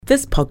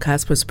This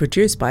podcast was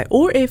produced by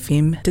OAR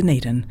FM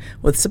Dunedin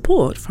with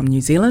support from New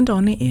Zealand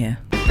On the Air.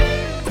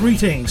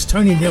 Greetings,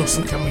 Tony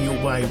Nelson coming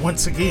your way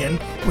once again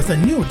with a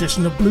new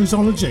edition of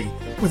Bluesology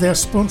with our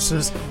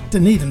sponsors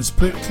Dunedin's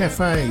Perk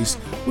Cafes.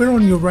 We're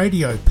on your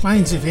radio,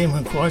 Plains FM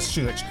in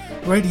Christchurch,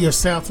 Radio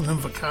Southland in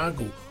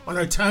Invercargill, on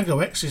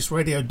Otago Access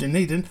Radio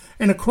Dunedin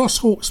and across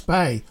Hawke's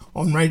Bay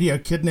on Radio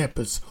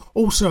Kidnappers.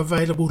 Also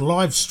available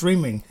live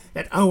streaming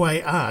at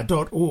oar.org.nz.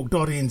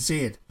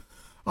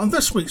 On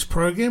this week's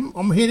program,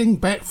 I'm heading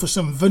back for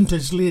some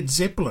vintage Led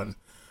Zeppelin,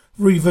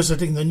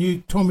 revisiting the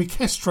new Tommy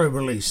Castro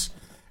release,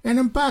 and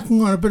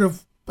embarking on a bit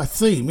of a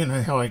theme, you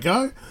know how I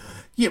go.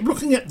 Yet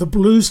looking at the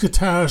blues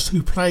guitarists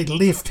who played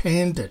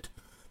left-handed,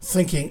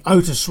 thinking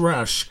Otis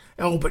Rush,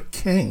 Albert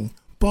King,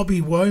 Bobby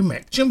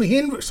Womack, Jimi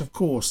Hendrix of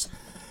course,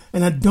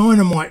 and a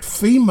dynamite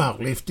female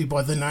lefty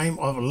by the name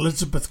of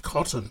Elizabeth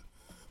Cotton.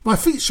 My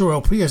feature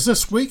LP as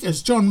this week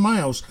is John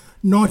Mayall's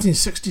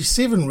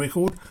 1967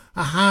 record,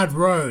 A Hard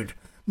Road,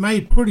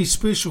 made pretty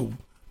special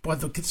by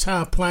the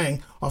guitar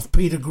playing of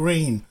Peter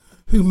Green,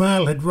 who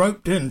Mayall had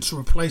roped in to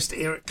replace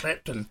Eric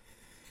Clapton.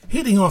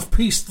 Heading off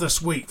piste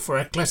this week for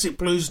our classic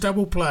blues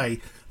double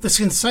play, the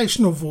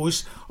sensational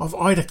voice of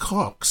Ida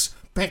Cox,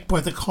 backed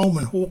by the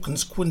Coleman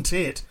Hawkins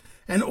Quintet,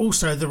 and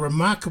also the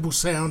remarkable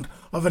sound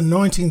of a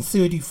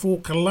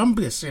 1934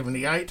 Columbia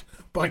 78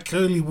 by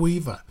Curly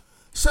Weaver.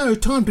 So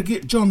time to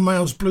get John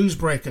Mayall's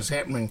Bluesbreakers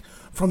happening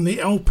from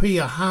the LP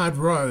A Hard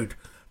Road,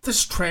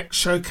 this track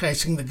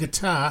showcasing the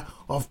guitar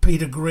of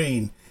Peter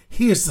Green.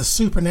 Here's the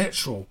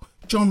supernatural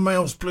John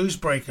Mayall's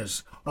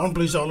Bluesbreakers on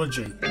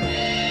Bluesology.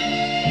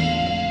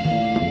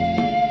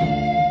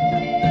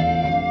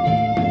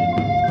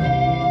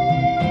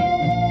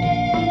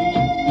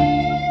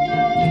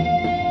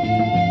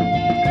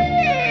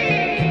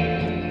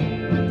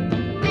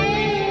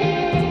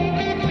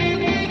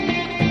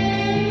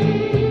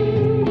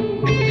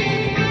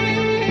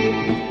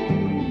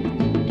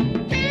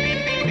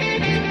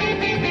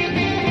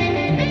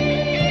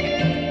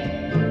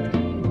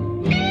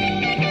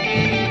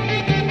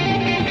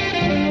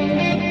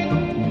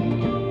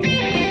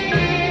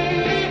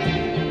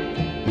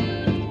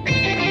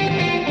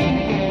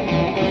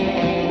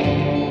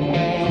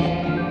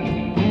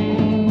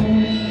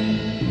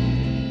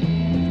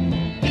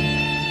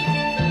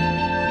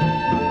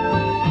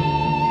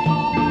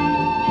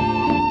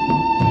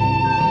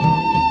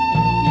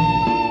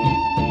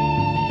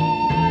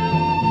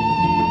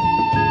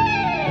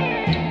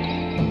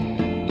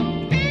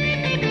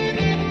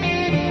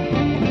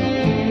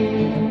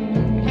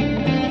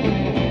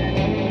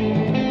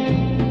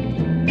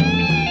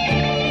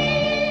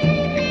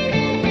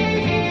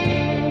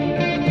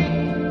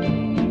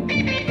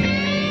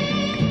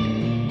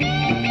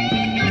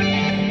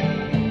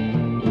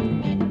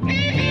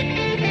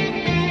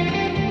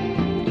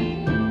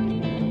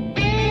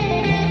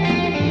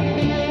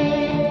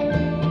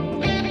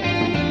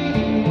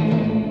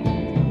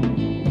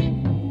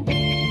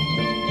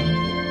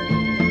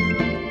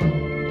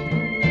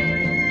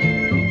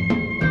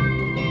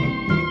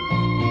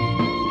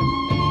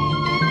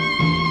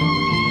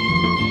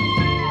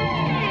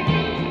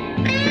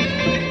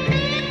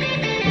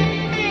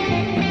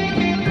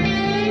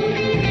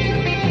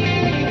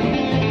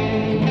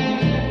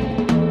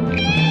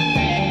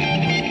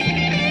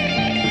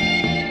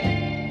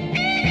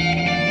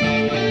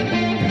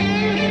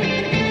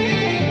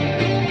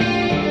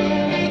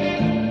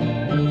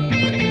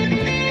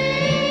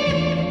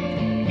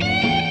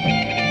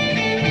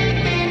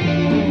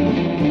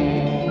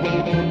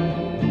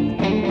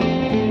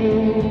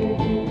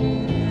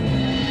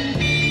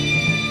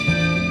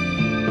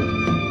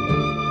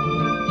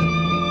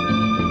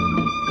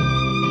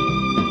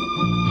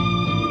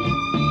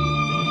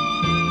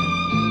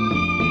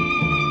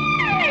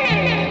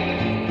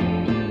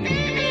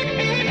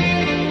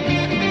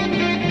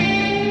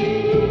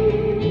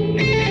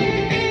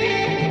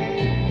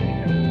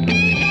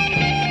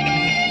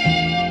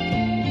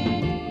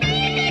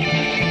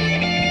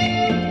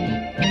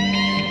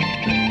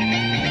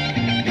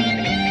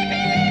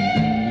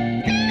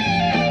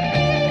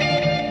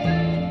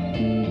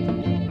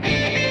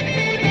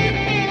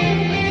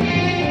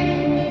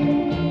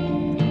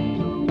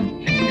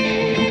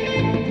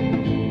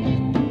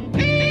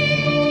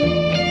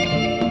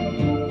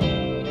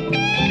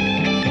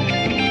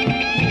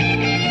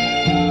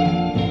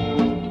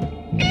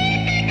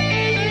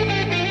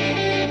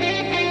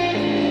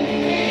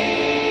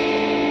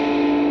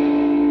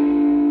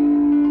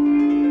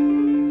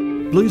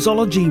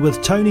 Bluesology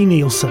with Tony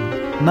Nielsen,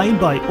 made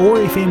by OAR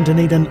FM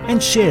Dunedin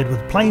and shared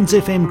with Plains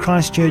FM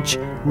Christchurch,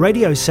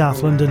 Radio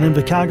Southland in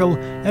Invercargill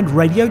and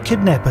Radio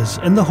Kidnappers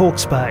in the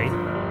Hawke's Bay.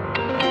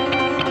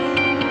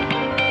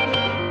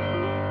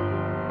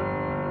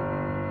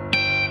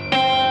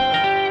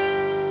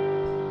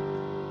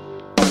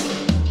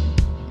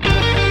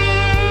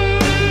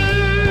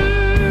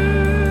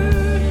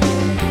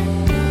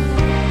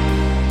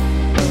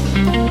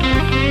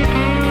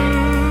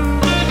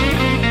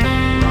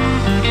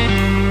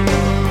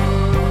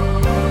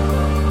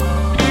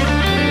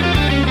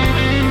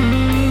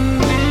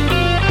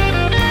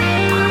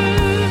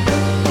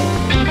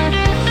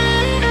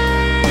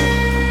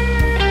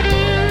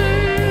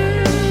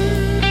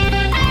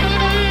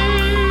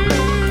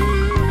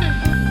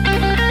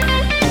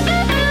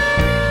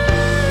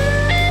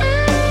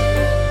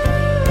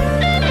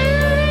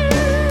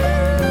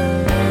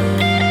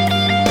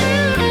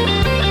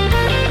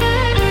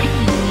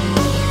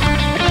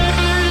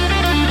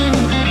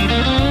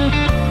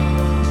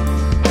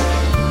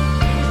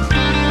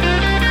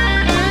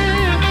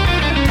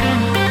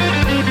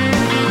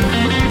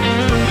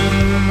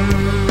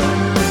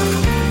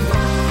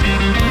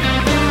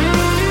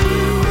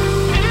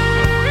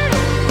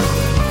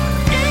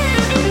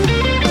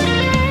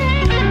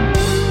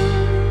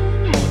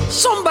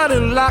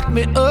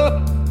 me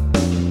up,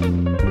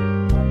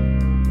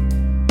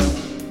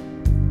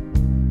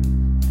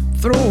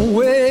 throw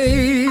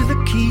away the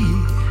key.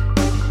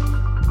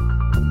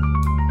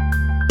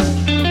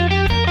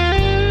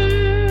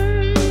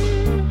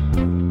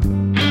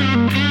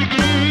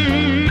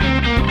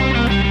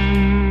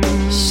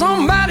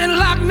 Somebody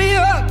lock me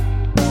up,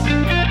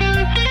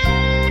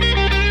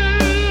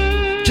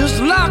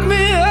 just lock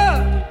me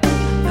up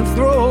and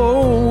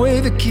throw away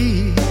the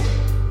key.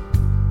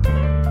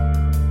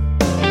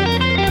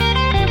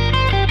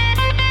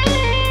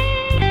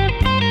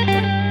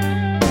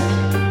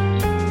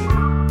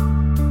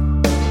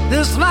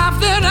 This life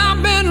that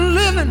I've been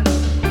living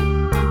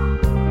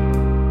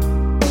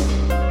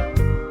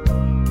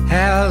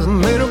has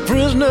made a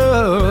prisoner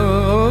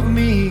of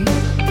me.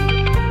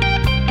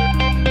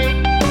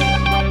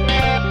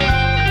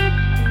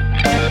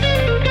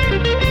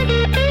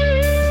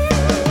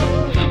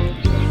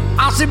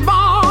 I see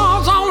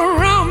bars all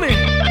around me,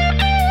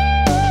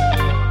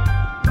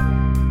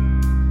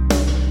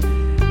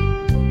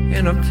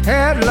 and a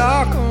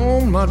padlock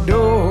on my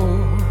door.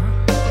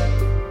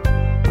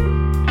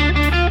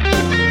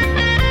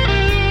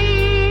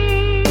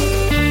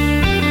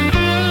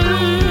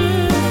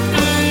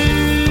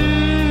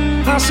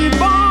 I see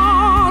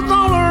bars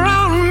all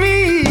around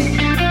me,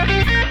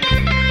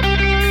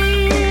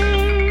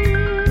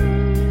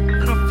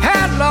 and a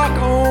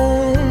padlock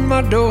on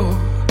my door.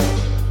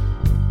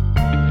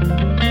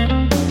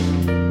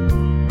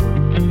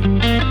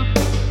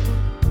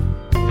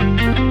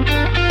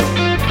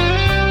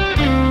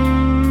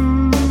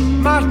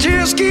 My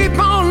tears keep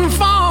on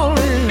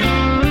falling,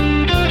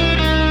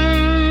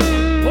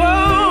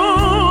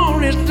 whoa,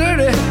 on this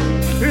dirty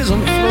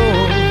prison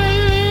floor.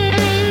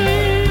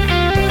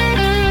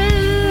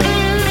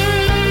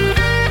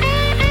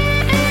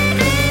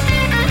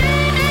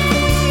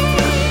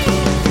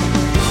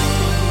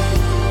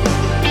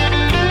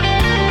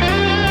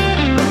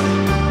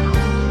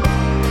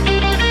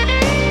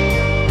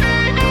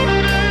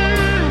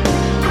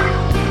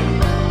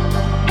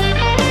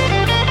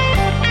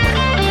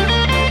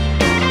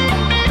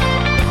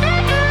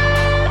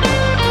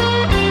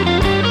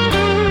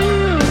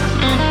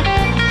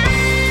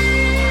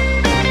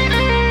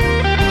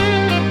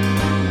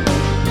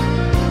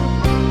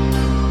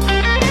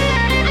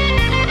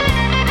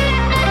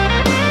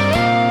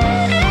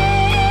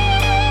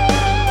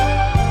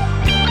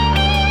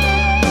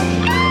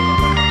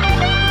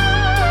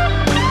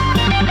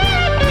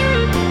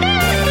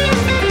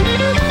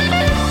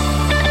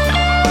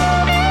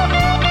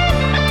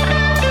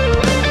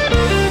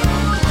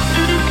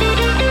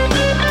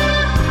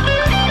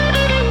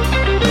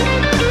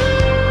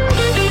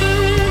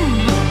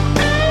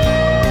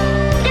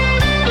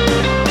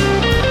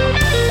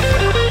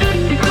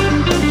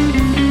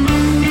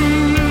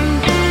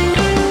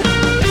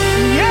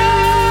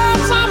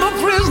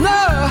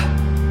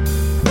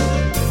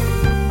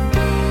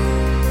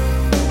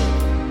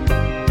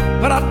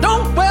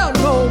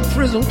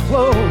 Prison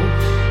clothes.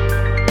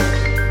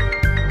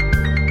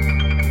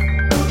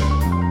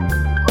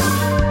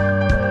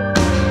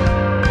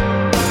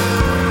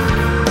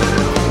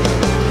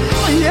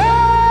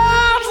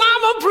 Yes,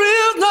 I'm a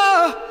prisoner,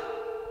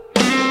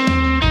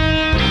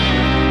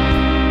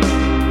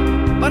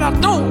 but I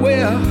don't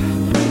wear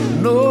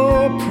no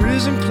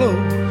prison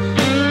clothes.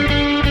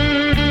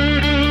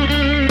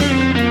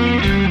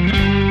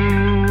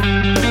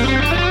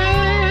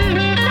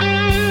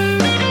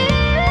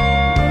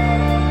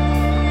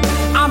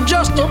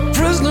 Just a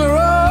prisoner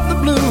of the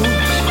blues,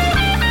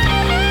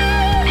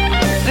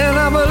 and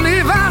I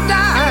believe I'll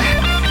die,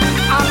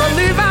 I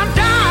believe I'll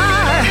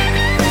die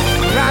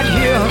right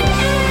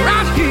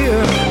here,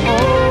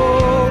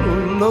 all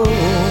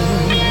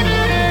alone.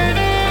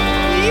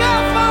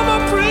 Yes, I'm a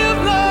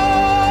prisoner.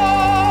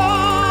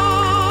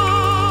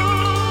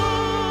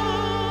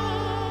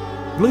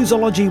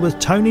 Bluesology with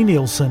Tony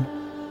Nielsen.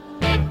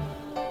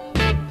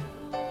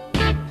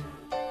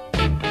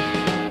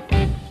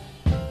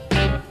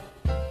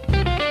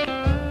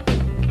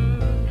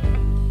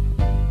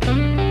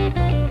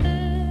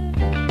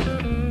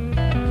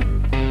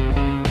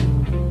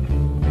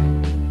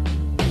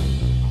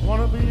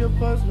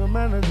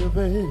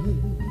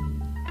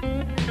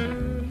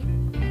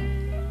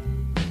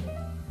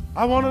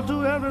 I want to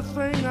do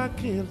everything I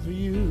can for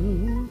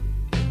you.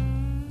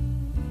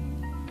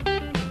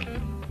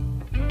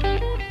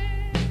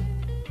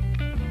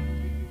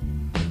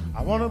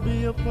 I want to be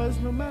your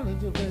personal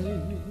manager,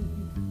 babe.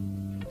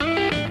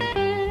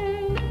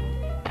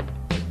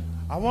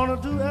 I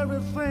want to do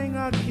everything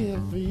I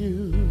can for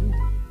you.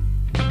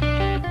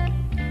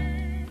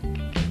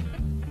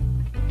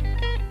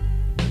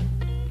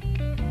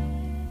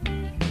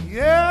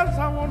 Yes,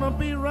 I want to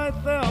be right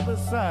there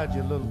beside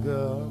you, little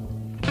girl.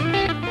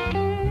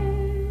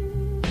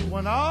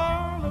 When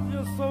all of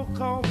your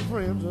so-called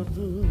friends are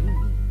through.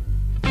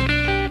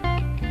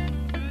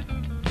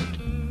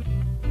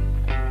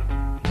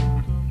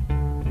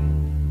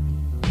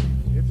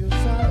 If you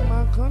sign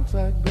my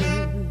contract,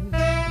 baby,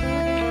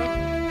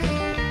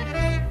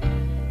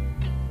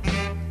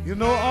 you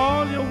know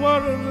all your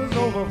worries is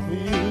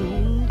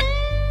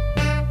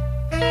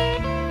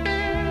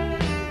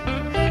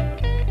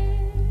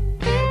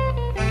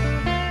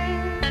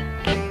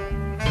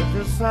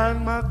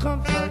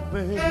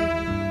baby.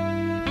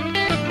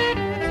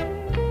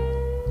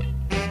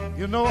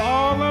 You know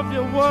all of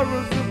your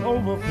worries is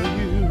over for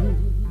you.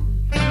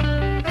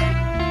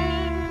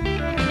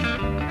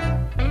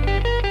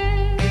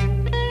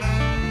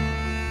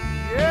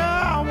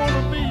 Yeah, I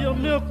wanna be your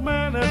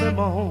milkman every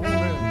morning,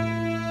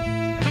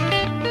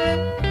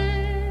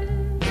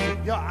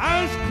 your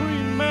ice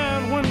cream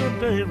man when the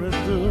day is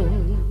through.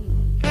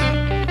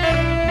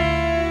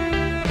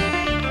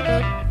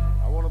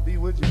 I wanna be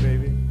with you,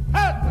 baby.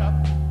 Heads up.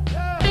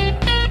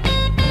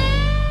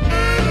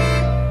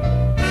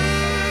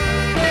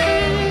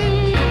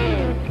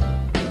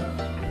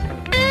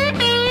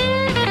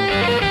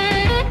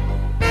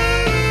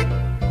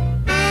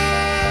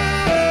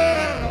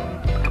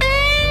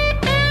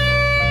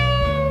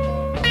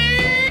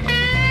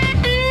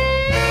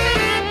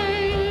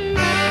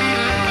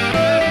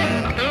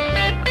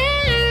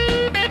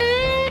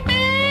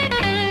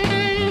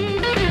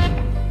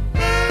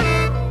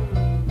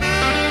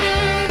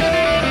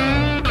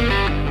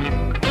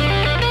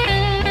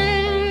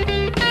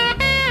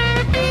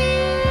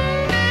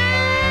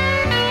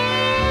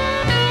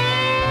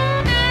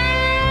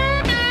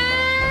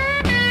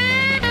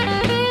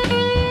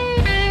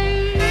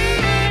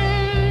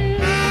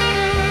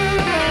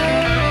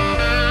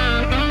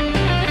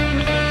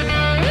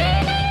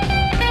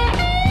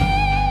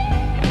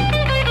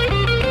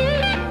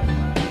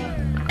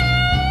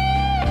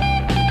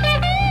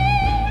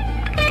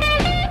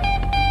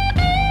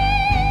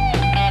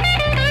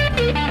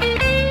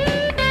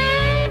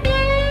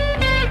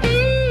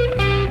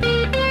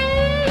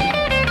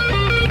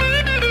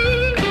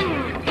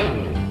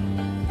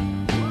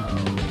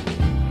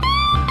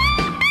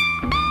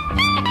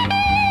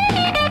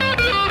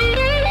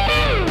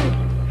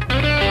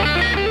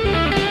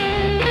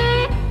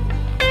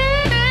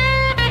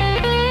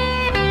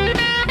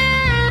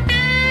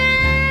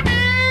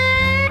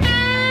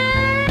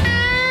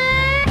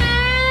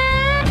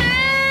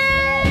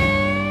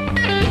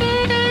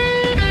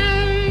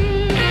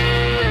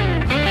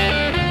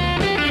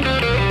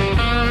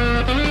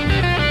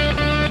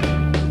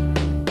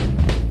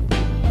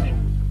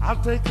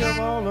 Take care of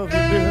all of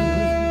your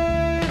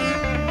business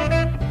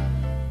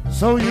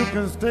so you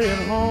can stay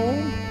at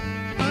home.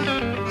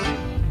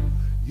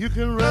 You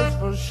can rest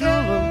for sure,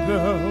 little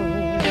girl,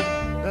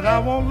 that I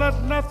won't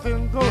let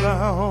nothing go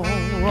down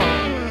wrong.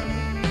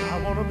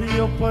 I want to be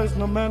your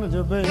personal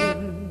manager, baby.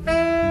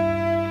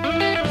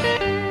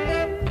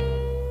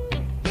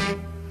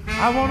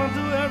 I want to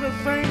do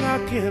everything I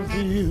can for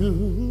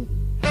you.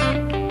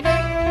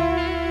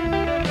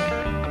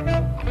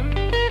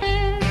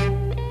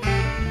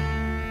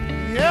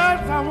 Yes,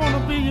 I want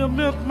to be your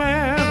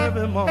milkman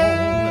every morning,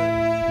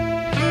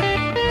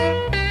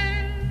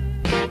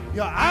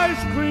 your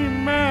ice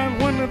cream man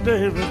when the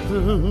day is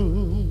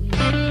through.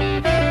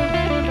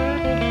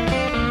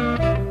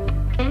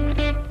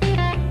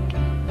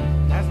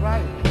 That's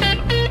right.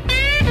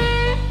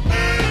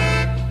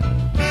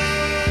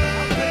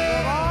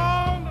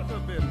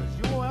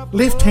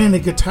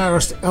 Left-handed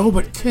guitarist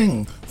Albert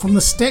King from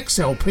the Stax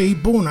LP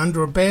Born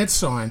Under a Bad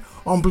Sign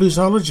on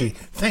Bluesology,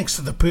 thanks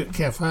to the Perk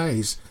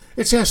Cafes.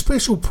 It's our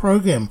special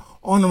program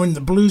honouring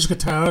the blues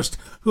guitarist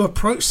who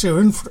approached their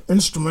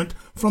instrument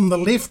from the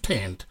left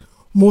hand.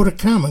 More to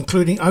come,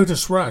 including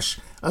Otis Rush,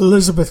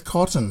 Elizabeth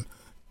Cotton,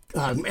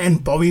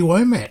 and Bobby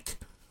Womack.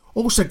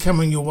 Also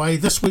coming your way,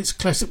 this week's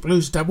Classic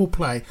Blues double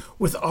play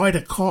with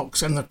Ida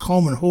Cox and the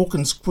Coleman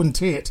Hawkins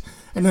Quintet,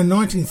 and a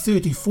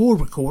 1934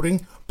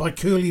 recording by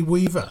Curly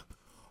Weaver.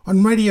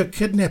 On Radio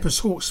Kidnappers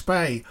Hawke's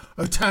Bay,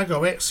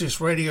 Otago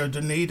Access Radio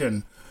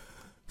Dunedin,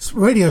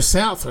 Radio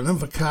Southland in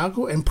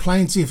Invercargill, and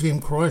Plains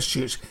FM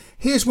Christchurch.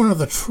 Here's one of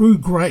the true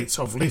greats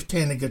of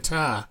left-handed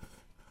guitar.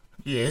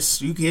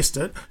 Yes, you guessed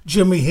it,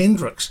 Jimi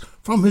Hendrix,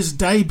 from his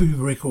debut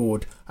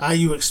record, Are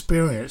You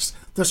Experienced?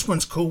 This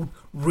one's called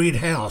Red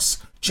House.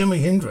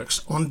 Jimi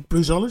Hendrix on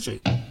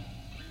Bluesology.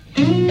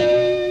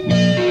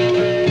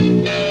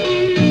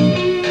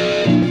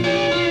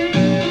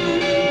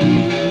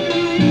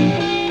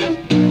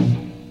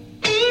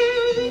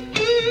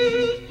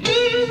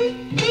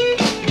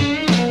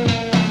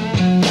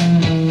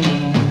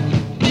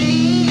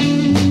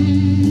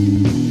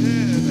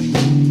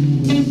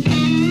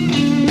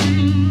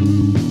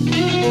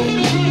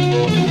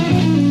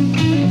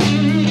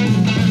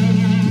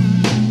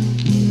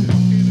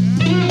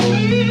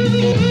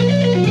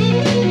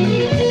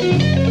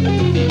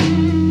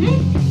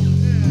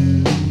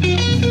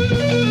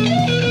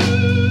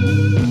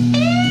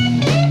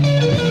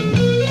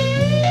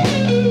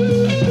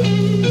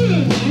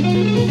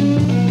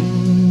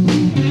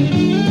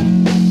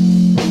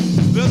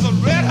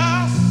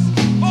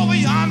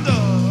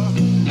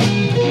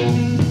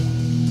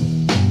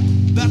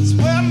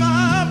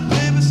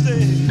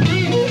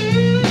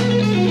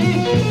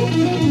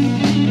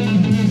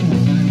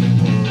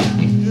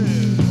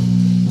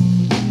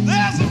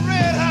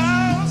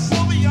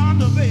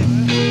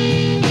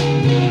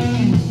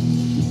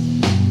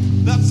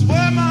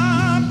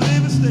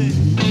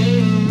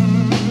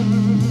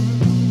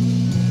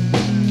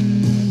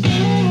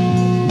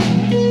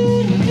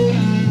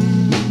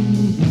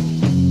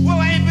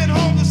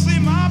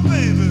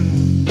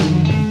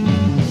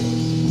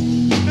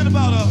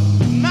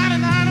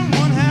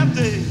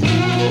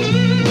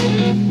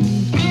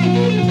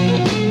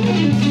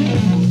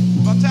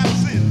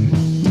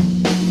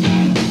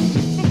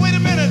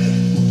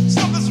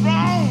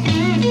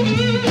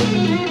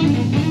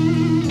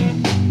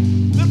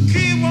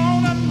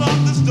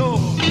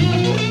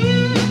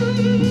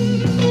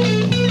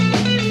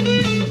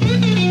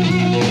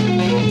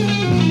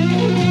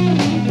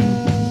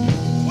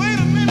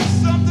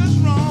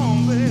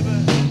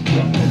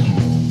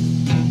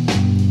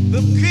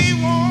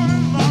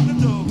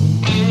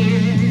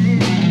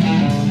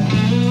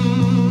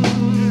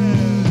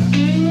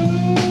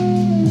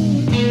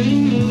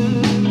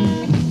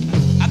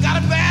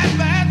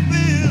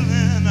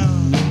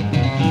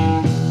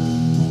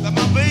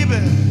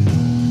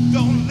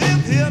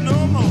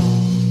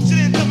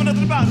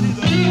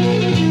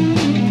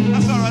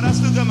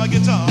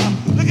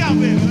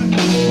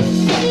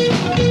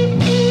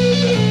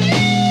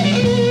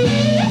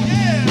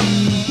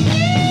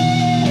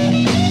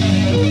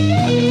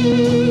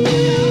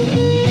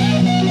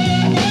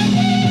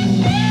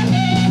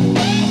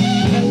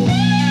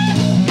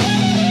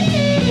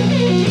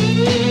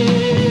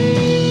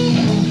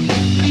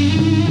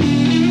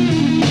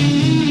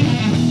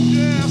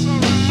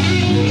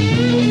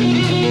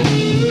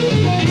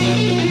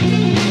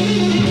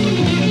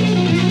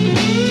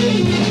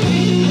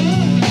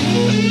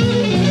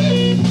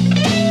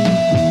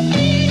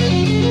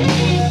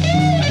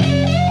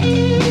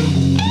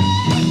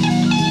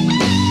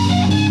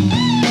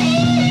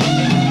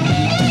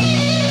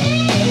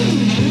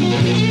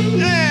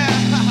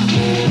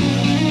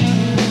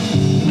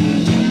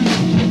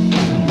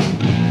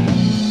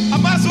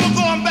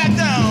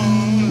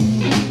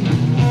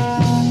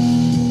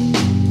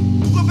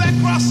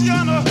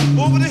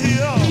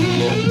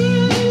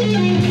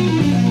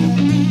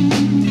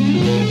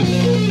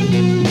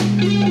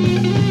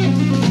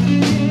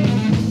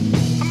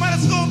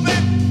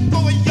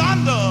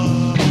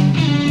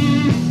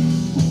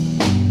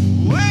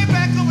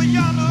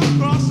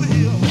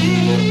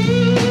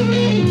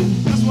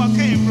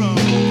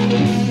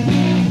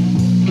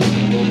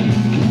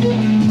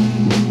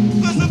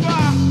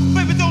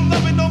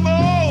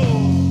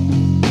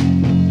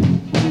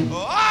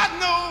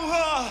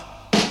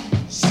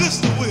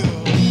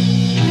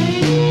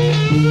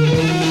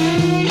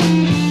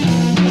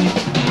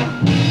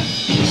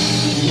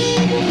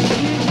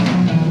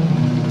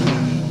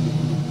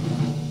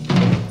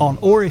 on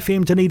OAR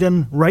FM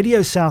Dunedin,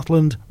 Radio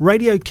Southland,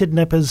 Radio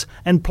Kidnappers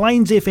and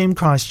Plains FM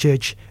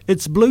Christchurch.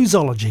 It's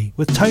Bluesology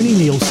with Tony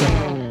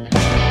Nielsen.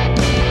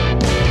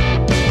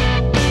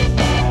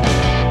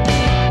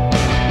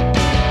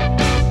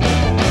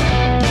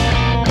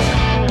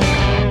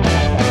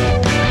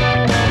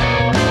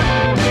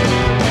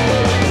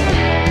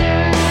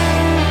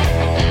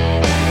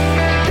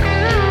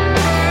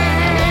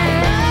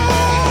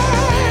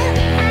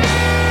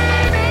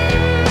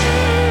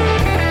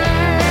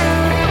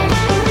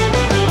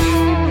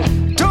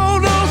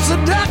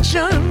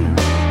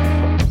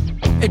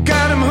 It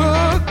got him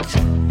hooked.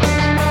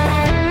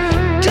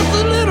 Just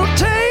a little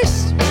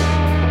taste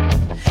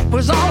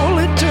was all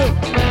it took.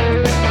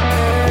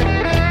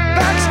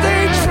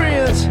 Backstage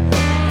friends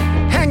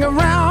hang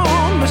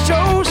around the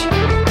shows,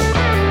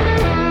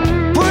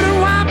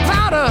 putting white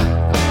powder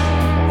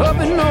up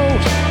his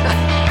nose.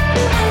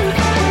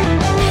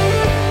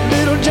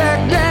 Little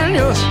Jack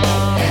Daniels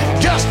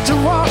just to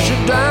wash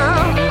it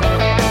down.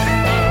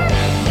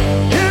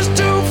 His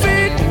 2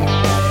 feet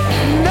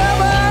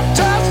never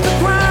touched the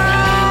ground.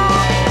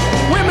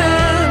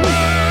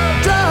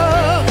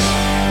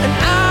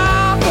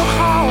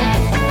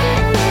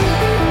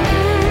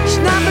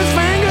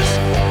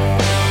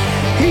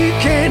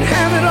 Can't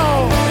have it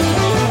all.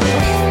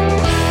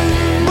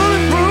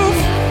 Bulletproof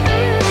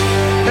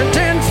and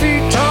 10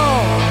 feet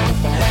tall.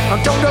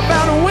 I'm talking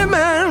about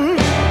women,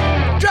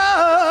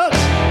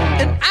 drugs,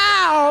 and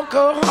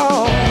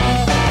alcohol.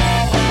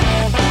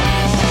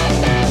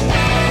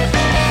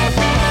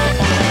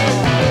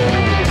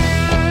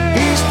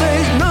 He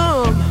stays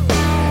numb,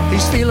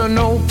 he's feeling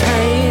no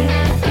pain.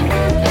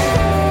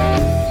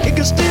 He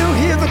can still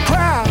hear the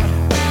crowd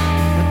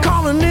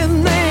calling his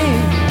name.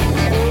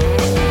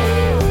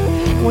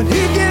 When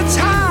he gets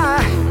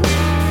high,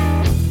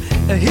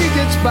 he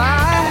gets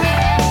by,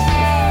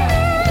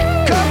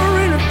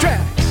 covering the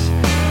tracks,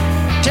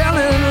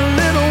 telling a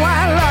little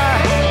white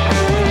lie.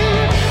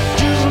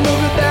 Just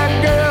look at that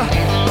girl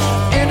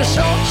in a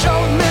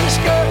short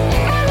miniskirt.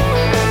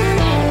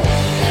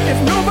 If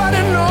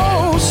nobody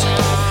knows,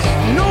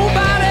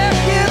 nobody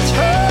gets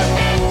hurt.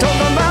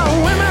 Talking about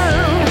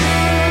women,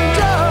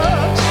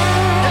 drugs,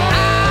 and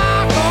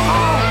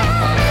alcohol.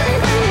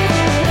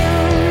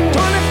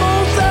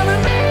 24/7.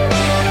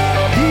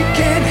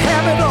 Can't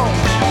have it all.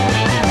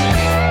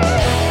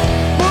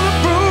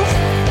 Bulletproof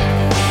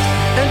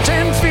and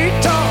 10 feet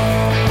tall.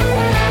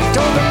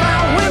 Talking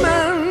about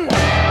women,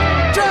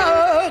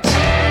 drugs,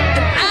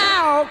 and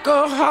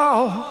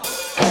alcohol.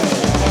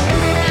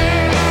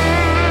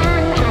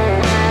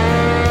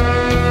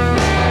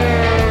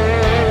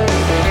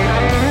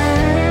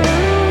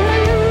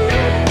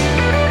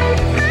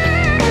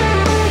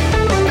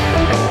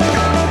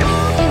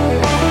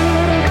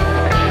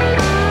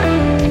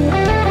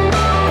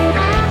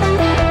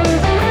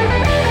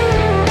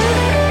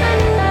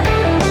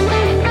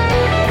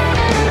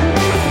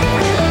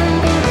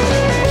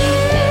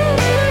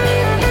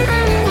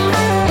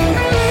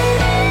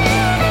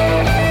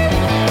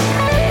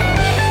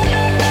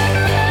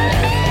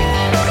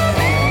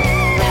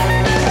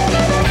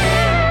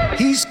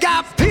 He's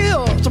got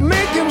pills to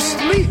make him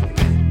sleep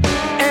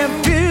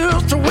and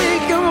pills to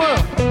wake him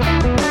up.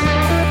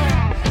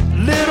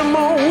 Little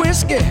more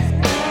whiskey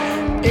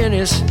in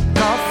his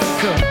coffee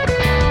cup.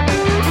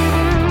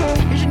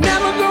 He's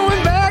never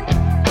going back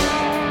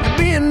to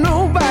being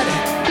nobody.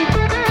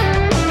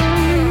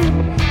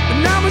 But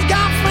now he's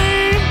got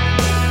fame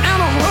and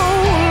a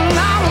whole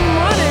lot of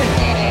money.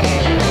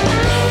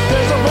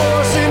 There's a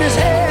voice in his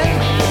head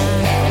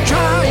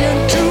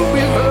trying to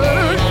be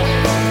heard.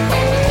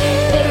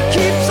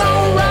 Keeps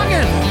on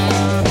rocking,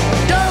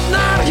 does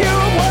not hear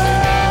a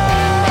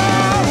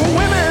word.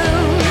 Women,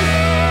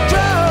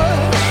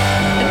 drugs,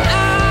 and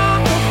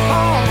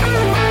alcohol.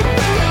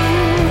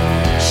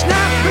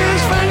 Snap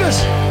his fingers,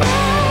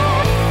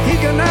 he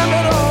can have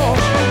it all.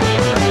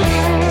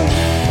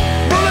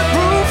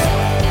 Bulletproof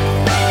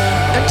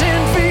and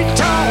 10 feet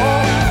tall.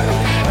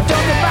 I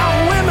talk about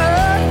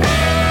women,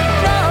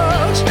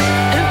 drugs,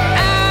 and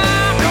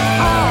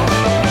alcohol.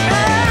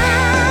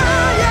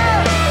 Yeah.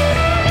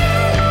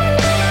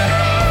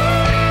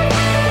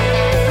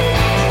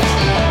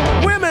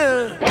 Women,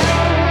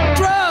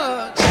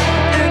 drugs,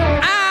 and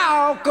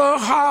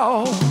alcohol.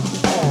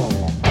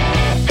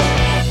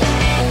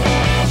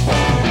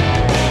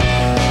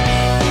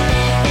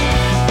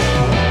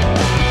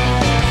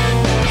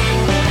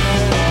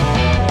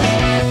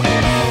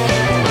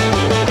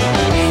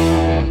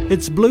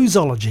 It's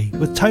Bluesology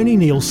with Tony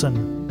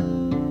Nielsen.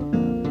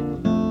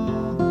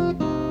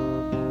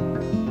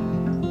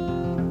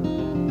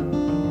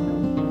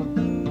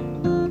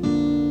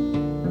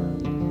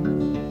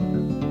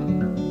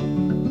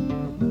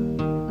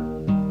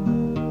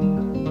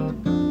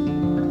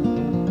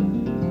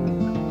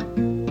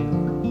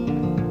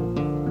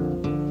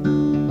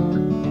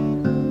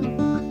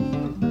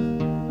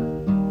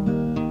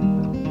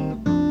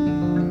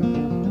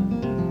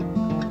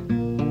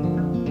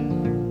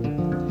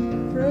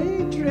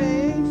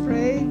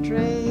 Freight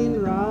train,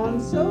 run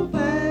so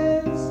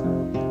fast.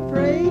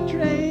 Freight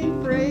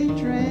train,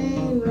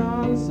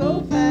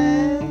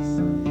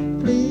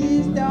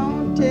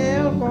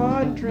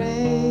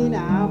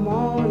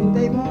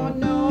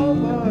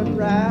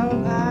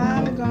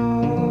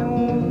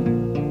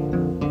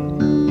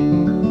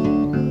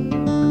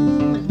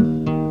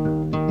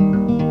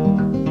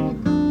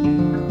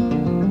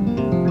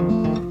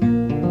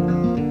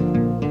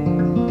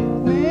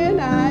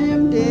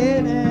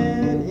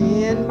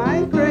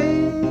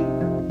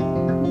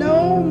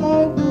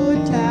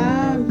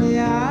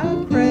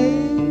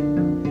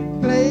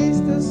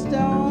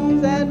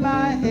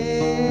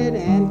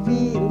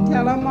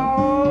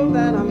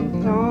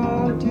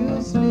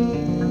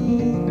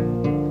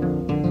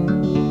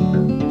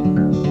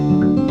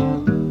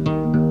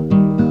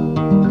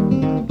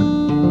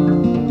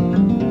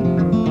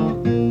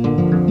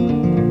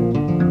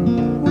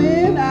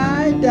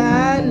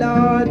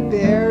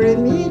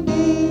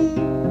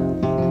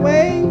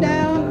 way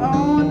down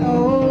on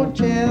old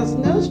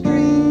Chestnut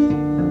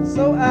Street,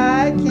 so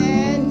I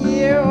can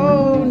hear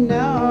old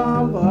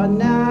number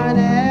 9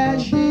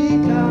 as she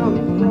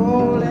comes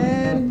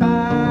rolling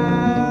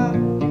by.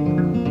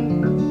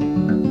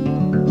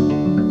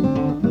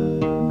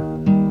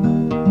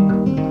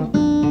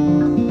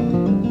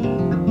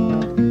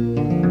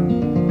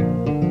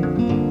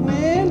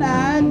 When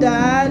I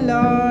die,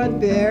 Lord,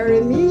 bury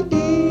me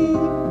deep,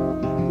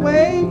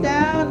 way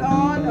down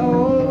on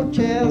old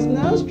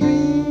Chestnut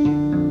Street.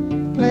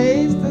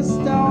 Place the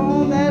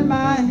stone at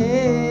my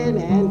head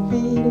and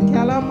feet and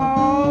tell 'em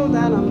all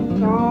that I'm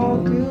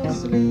gone to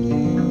sleep.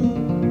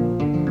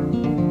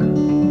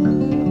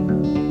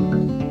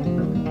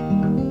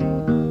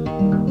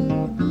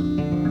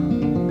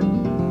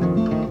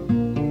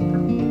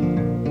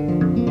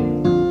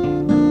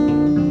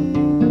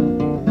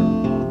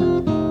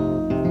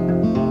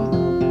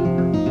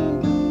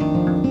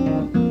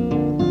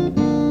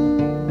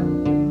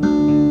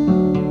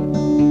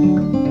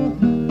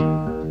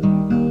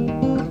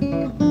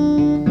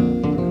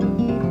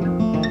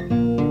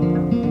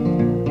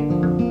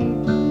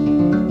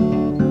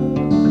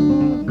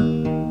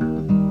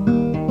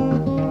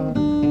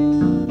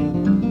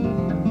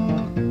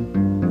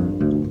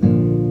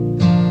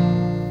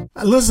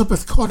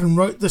 Elizabeth Cotton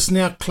wrote this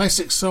now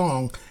classic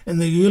song in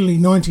the early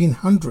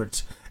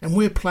 1900s, and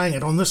we're playing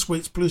it on this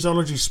week's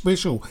Bluesology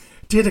special,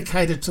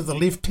 dedicated to the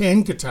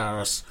left-hand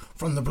guitarists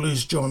from the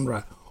blues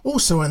genre.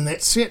 Also in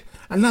that set,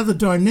 another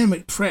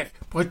dynamic track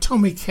by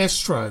Tommy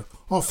Castro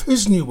off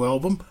his new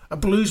album, A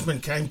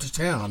Bluesman Came to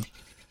Town.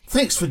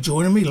 Thanks for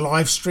joining me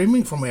live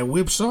streaming from our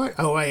website,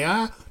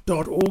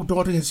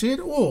 oar.org.nz,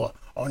 or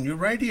on your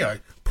radio,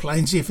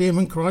 Plains FM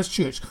in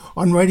Christchurch,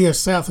 on Radio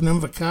South in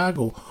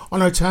Invercargill,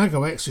 on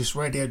Otago Access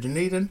Radio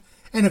Dunedin,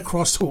 and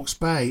across Hawke's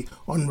Bay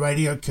on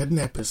Radio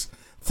Kidnappers.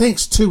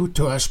 Thanks too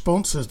to our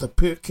sponsors, the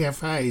Perk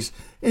Cafes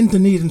in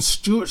Dunedin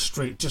Stewart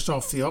Street, just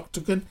off the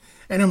Octagon,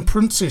 and in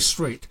Princess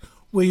Street,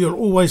 where you'll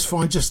always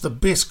find just the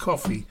best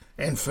coffee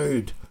and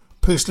food.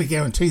 Personally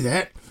guarantee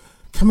that.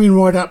 Coming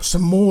right up,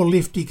 some more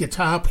lefty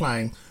guitar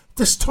playing,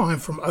 this time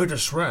from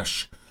Otis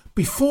Rush.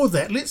 Before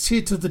that, let's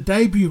head to the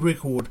debut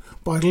record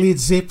by Led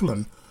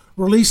Zeppelin,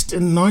 released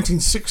in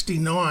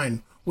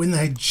 1969, when they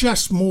had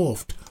just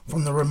morphed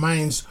from the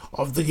remains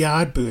of the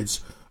Yardbirds.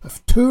 A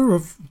tour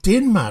of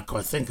Denmark,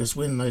 I think, is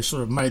when they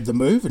sort of made the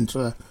move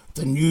into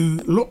the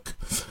new look.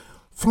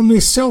 From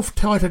their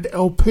self-titled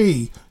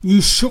LP,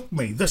 You Shook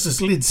Me, this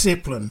is Led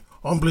Zeppelin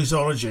on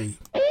Bluesology.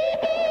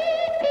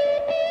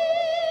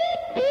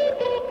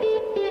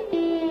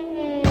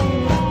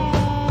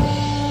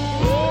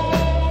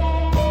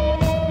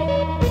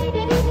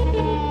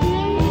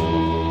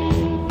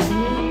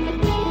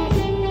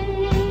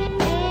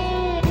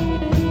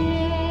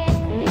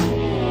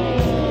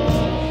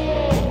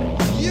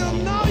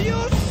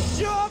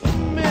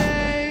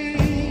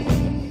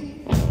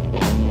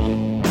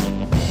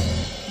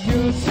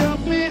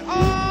 Shook me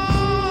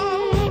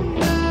all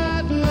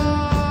night long.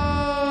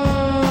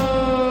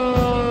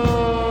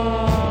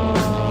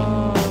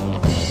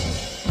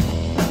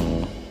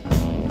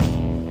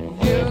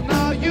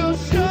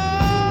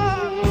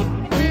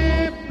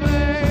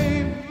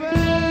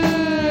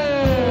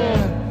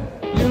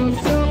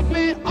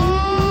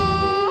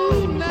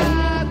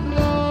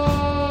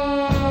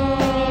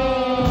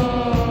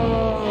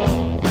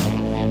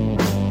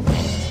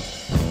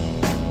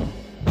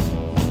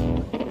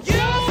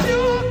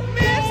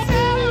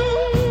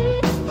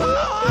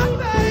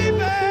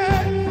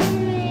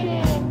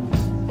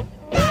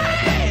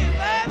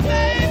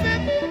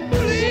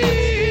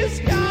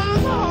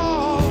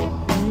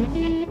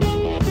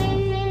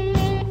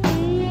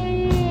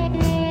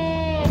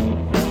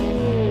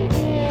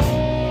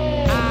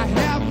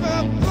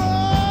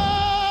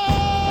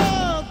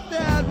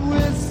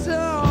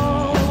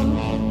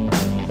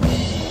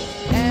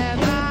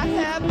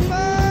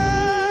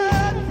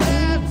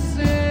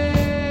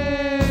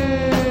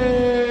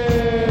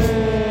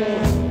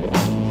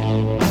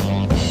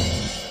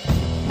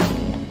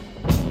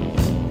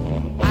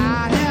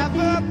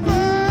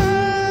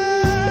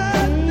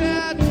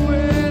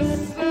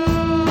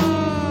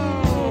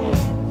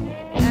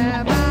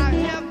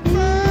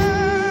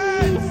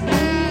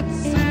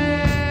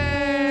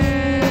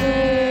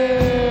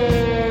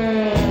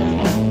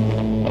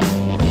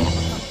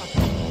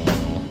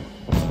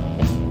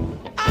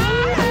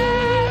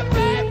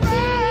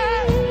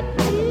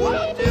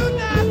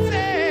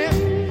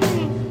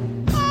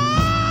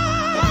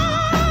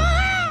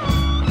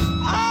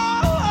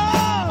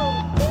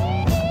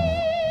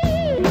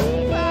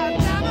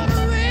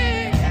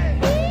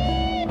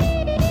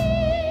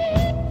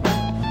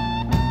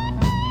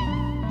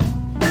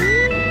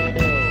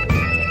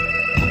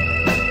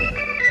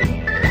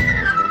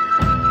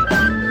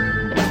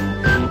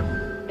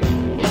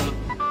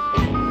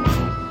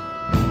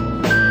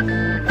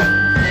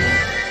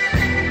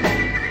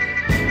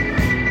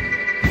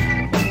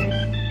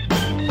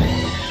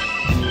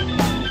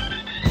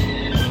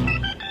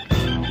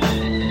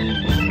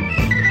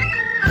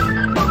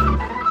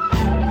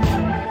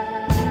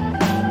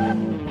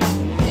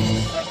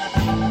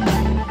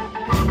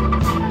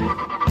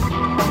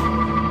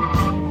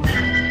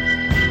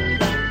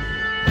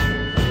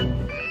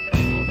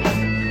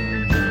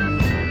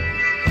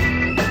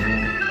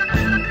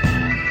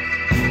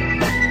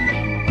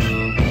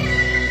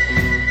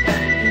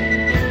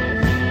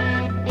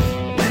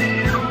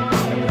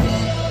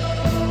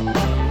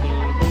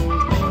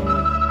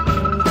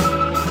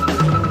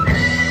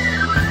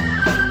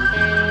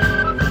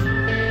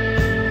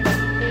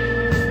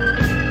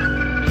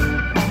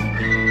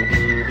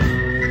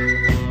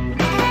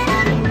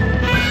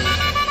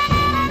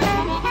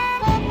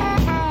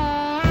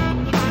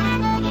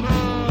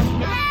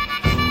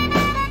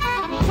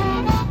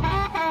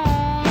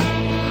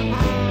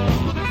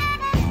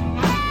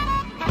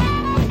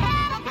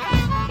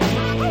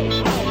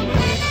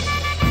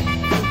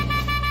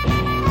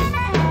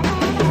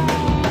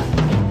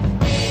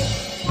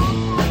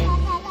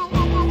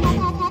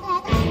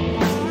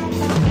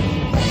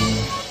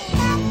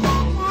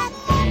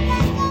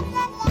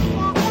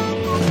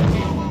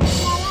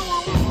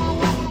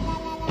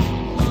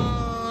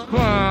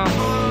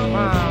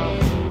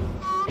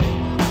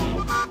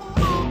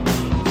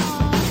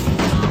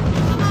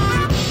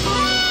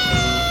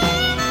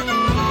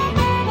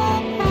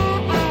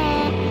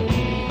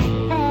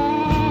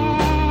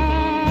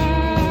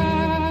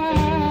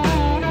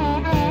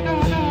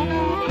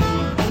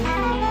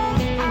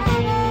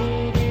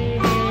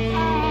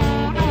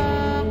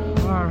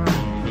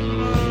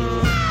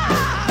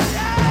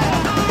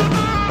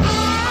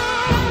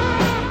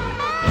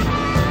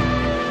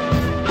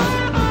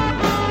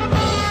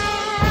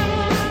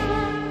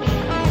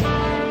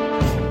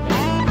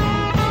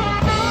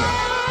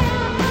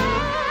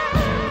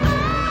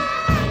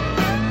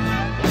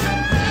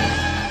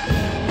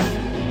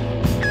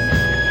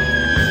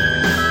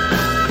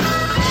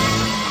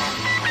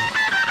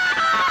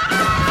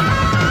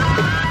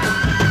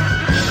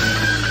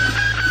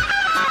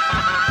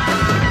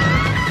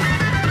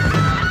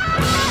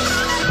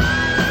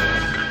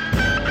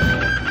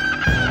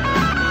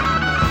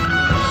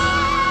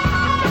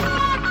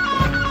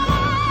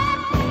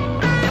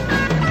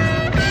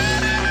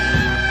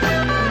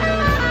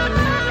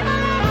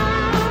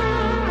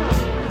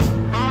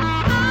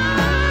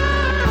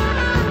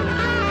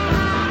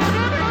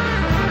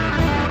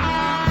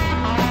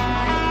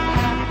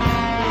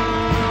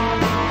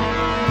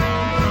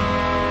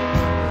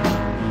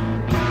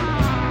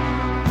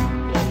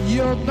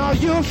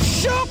 You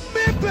shook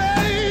me,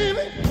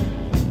 baby.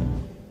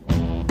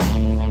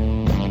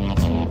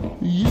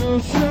 You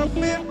shook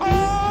me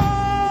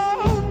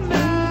all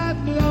night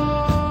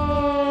long.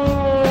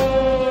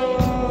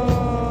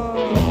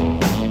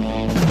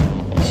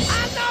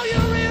 I know you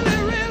really,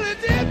 really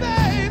did,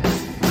 babe.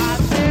 I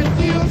said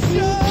you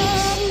shook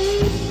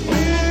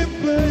me,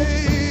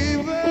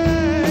 baby.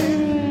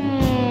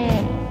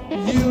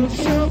 You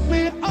shook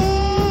me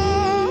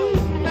all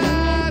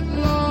night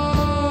long.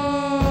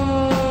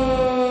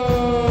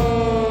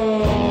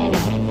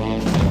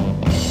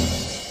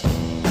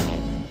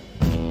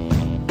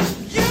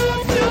 You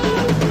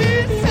shook me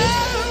so,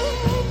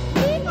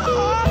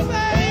 oh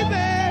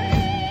baby.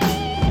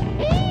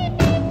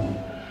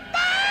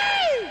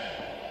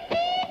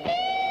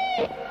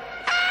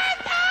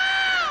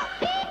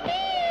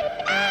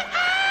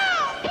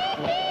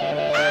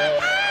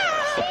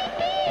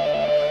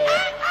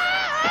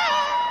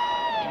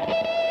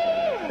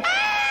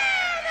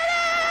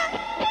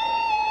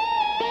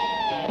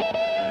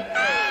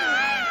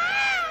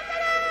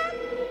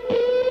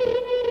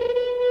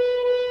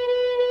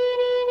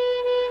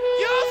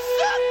 You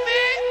shook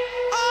me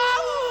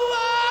all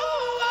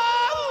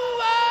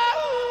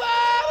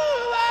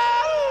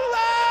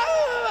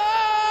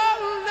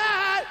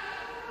night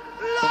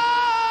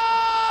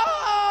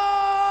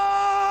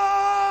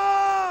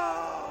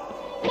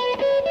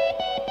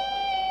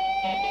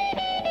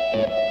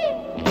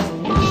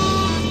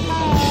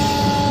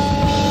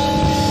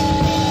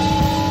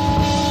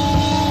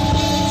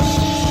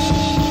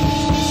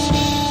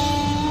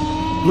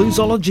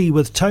Bluesology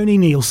with Tony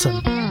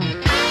Nielsen.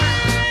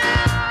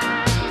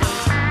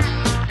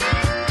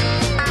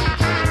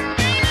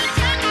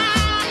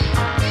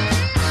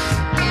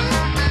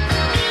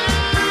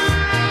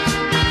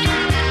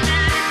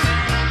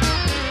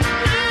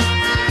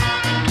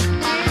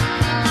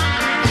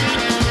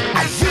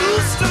 I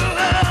used to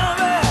love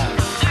her.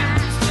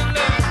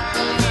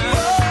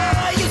 Oh,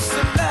 I used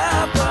to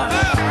love her.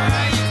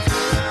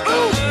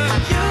 Ooh, I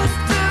used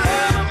to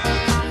love her.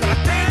 But I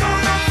can't go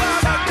no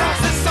further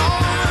 'cause it's on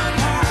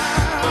now.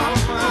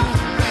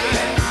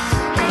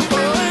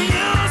 Oh, I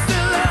used to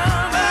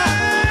love her.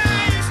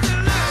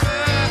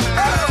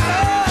 Oh,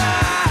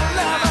 I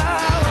love her.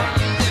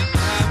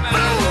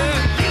 Ooh,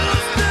 I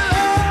used to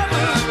love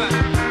her.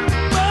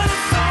 But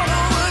it's all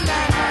over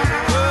now.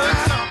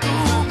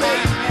 Ooh,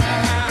 baby.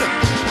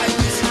 I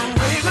used to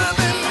wake up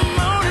in the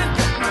morning,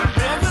 get my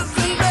breakfast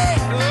in bed.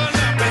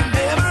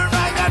 Whenever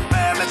I got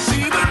married, she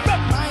would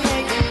rub my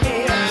aching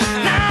head.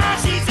 Now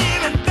she's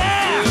even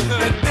there,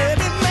 that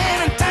baby man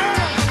in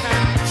town.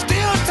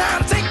 Still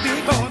trying to take me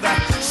for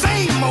that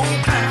same old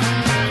clown.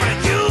 But I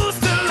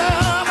used to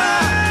love her.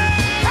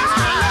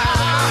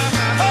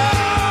 Oh,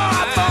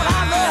 I thought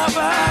I loved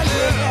her,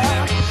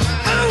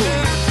 yeah. Ooh,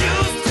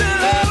 used to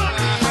love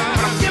her.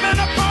 But I'm giving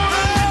up on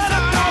her,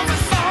 because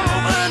it's all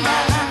over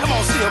now. Come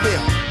on, Sylvia.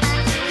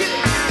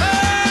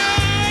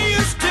 I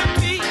used to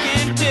be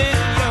into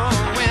your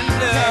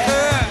window.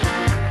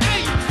 I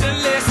used to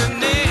listen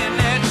in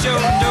at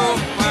your door,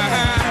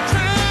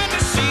 trying to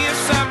see if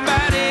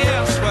somebody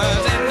else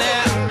was in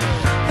there.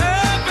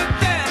 But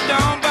that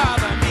don't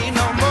bother me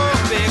no more,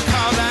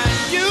 because I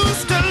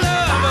used to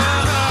love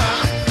her.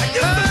 I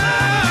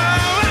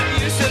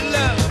used to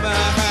love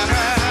her.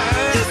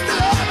 Used to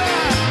love her.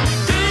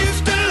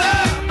 Used to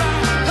love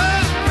her.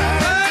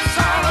 It's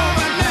all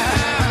over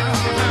now.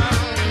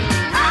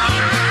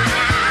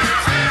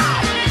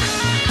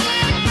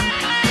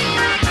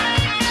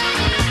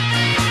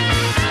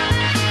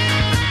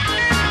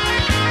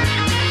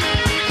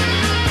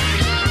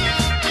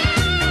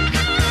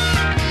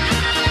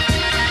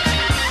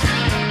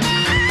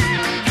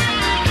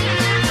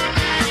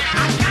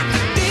 I got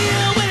to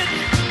deal with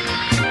it.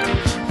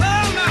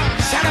 Oh no,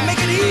 try to make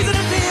it easy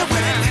to deal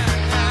with it.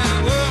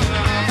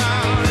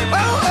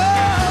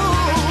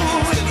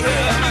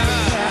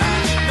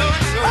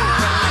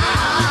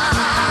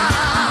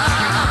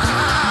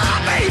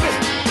 Baby,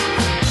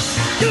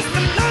 used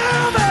to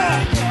love her.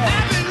 I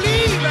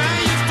believe I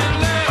used to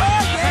love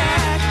her.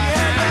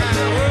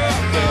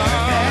 Oh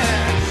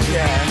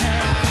yeah.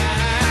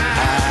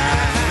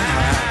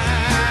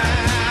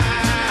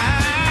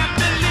 I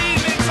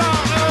believe it's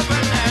all over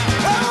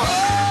now.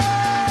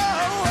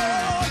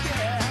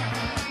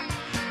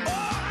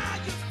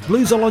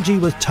 Bluesology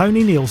with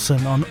Tony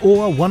Nielsen on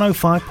OAR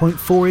 105.4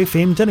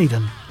 FM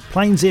Dunedin,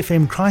 Plains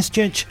FM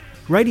Christchurch,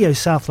 Radio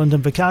Southland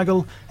in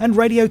Invercargill and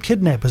Radio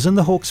Kidnappers in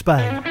the Hawke's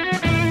Bay.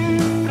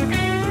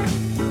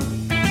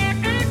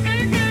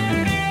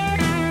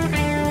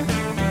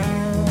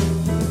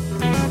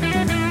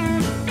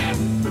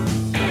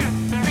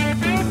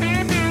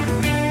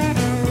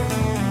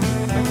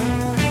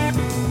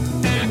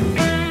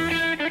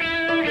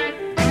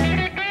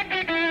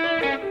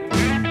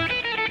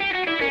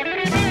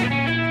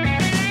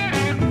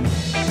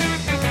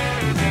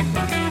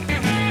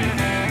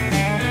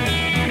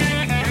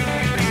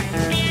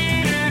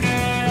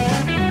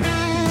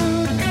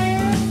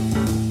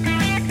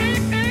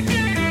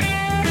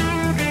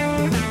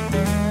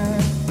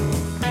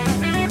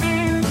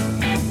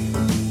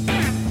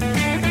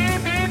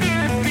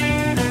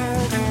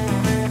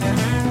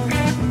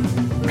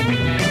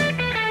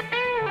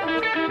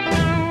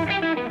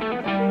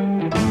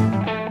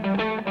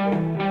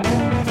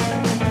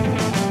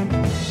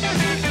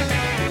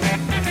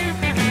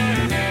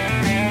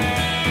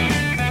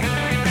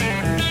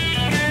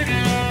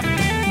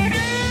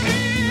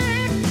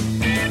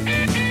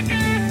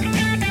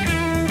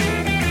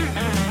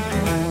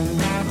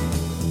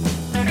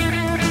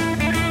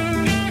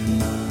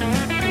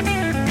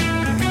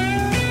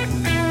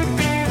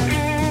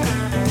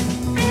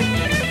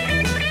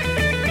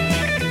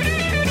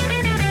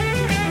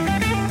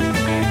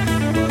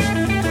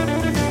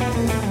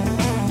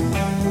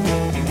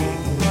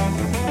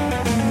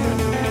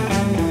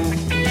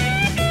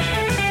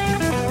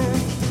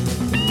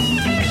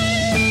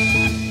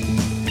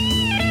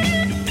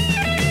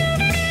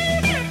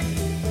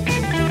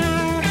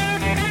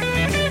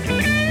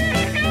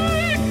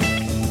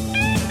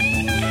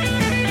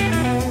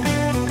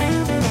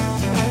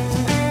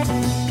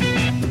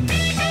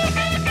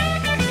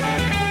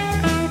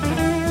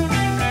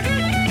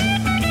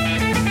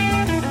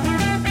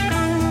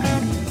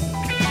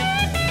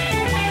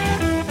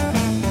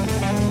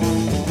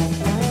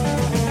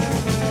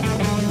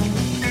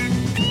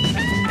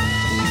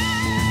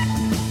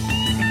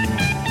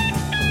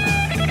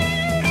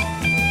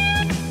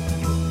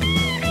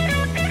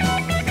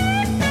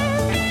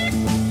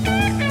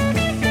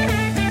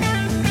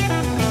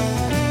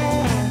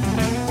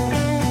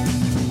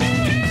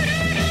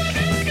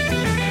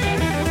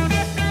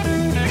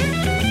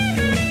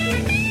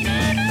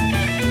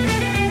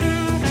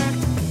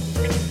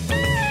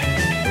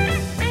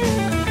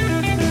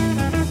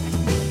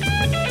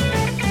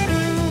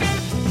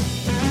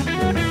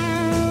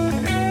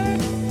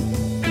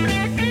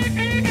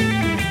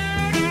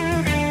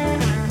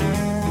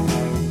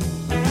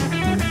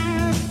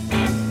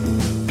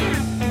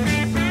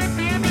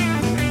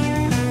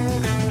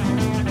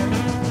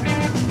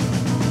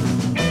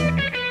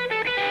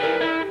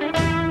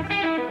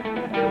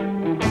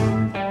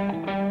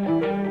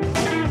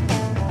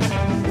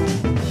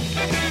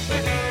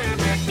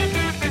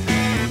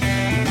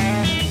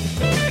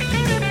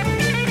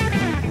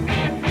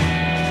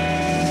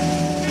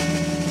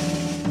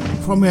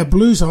 From our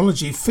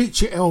Bluesology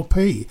feature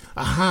LP,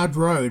 A Hard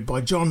Road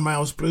by John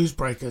Mayall's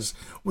Bluesbreakers,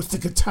 with the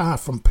guitar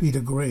from Peter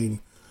Green.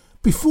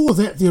 Before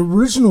that, the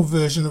original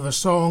version of a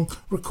song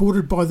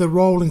recorded by the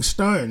Rolling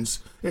Stones,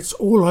 It's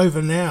All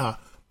Over Now,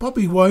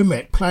 Bobby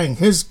Womack playing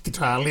his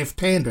guitar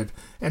left-handed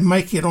and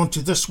making it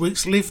onto this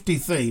week's Lefty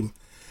theme.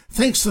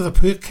 Thanks to the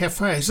Perk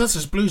Cafes, this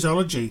is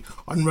Bluesology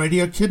on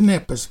Radio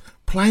Kidnappers,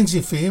 Plains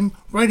FM,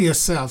 Radio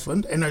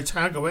Southland and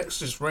Otago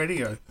Access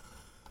Radio.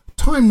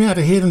 Time now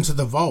to head into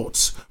the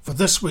vaults for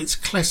this week's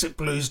Classic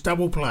Blues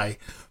double play.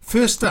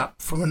 First up,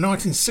 from a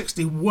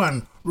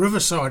 1961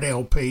 Riverside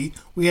LP,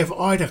 we have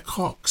Ida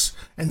Cox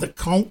and the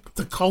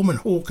Coleman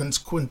Hawkins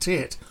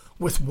Quintet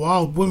with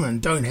Wild Women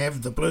Don't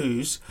Have the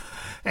Blues,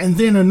 and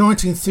then a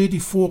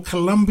 1934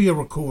 Columbia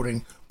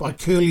recording by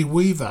Curly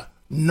Weaver,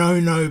 No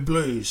No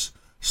Blues.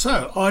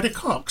 So, Ida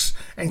Cox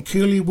and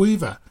Curly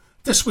Weaver,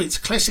 this week's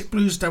Classic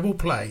Blues double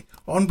play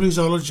on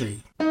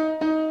Bluesology.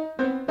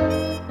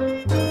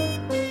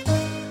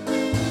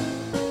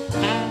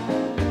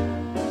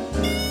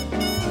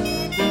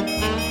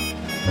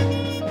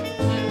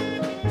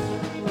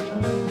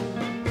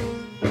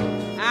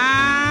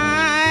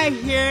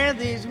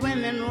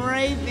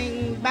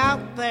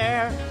 About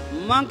their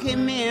monkey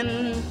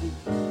men,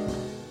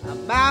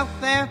 about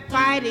their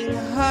fighting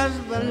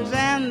husbands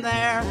and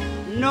their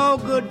no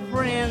good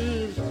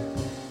friends.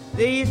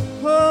 These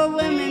poor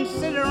women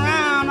sit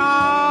around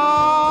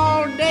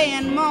all day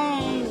and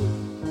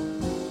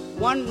moan,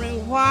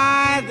 wondering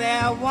why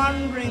their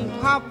wandering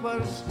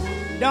papas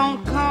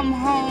don't come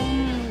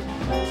home.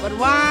 But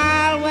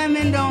wild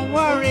women don't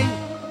worry,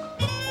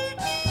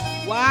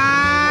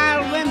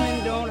 wild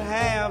women don't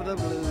have the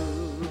blues.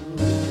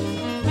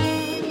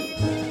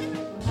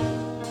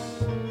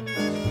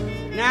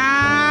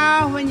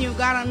 Now, when you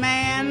got a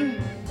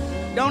man,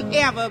 don't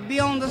ever be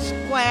on the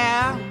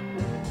square,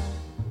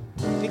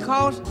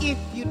 because if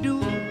you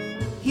do,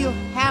 he'll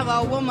have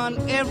a woman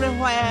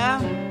everywhere.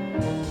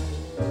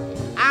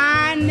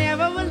 I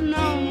never was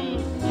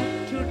known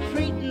to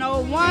treat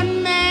no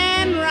one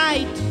man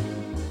right.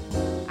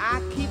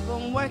 I keep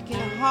on working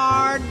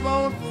hard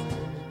both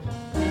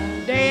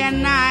day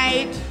and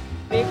night,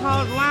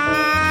 because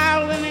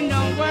wild women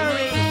don't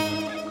worry,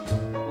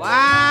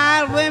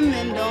 wild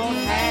women don't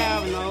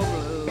have no blues.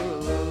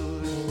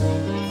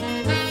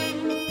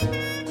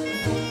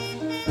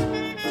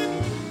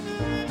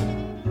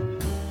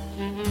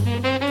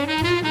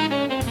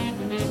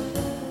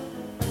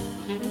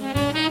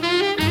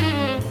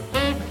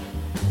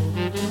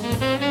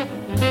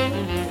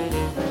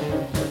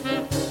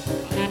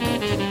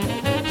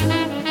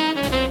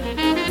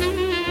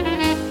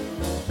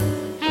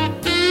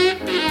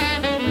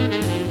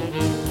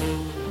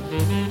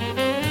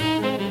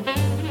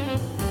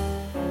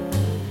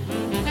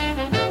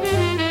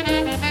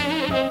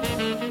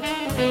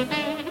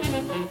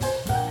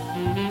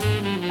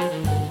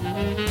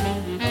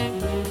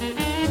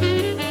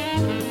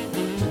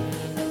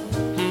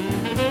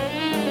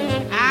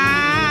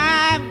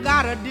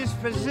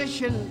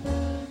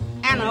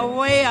 And a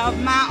way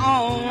of my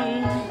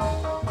own.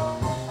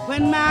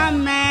 When my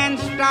man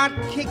start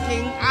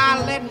kicking,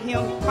 I let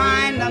him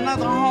find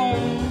another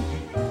home.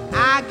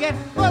 I get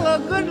full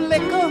of good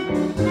liquor,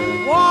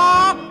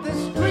 walk the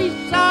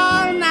streets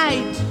all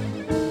night,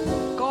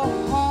 go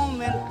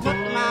home and put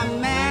my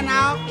man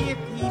out if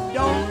he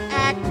don't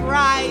act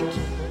right.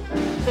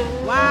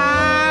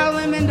 Wild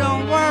women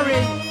don't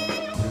worry,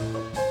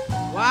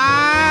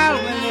 wild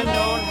women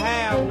don't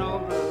have no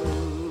blues.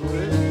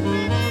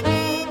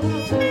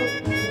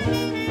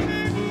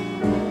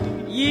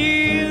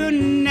 You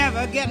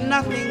never get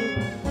nothing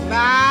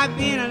by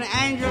being an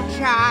angel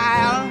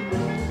child.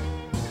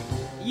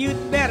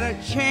 You'd better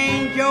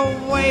change your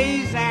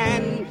ways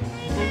and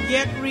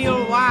get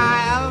real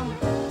wild.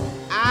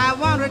 I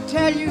want to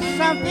tell you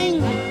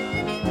something,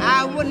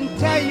 I wouldn't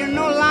tell you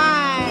no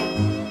lie.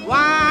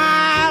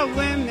 Wild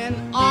women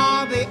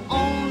are the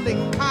only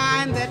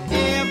kind that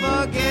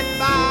ever get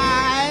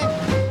by.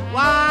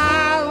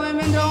 Wild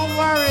women don't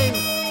worry,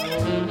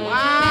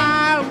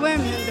 wild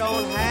women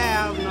don't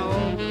have no.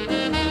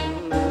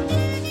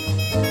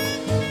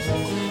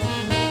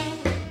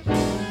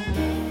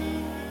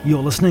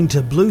 You're listening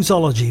to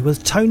Bluesology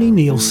with Tony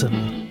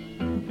Nielsen.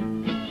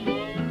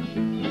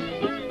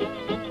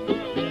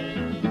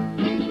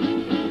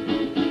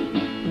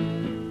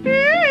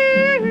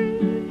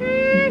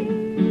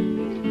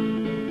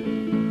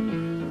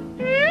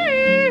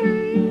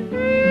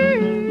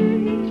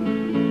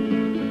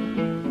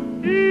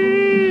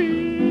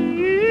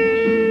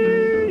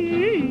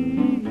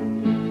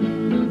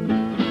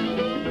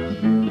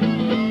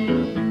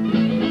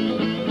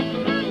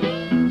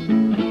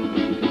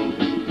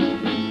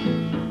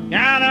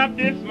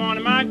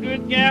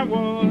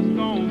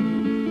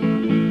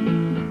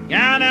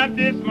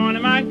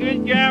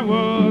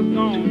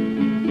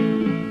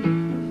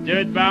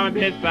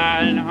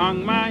 Bedside and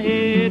hung my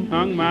head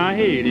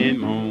and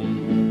moaned.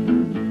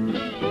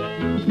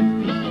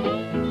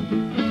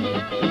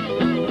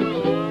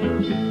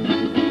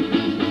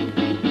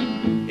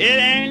 It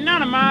ain't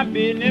none of my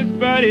business,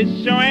 but it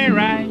sure ain't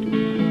right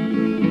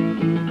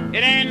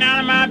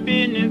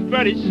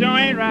but it sure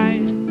ain't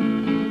right.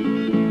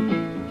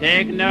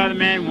 Take another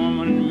man,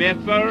 woman, mess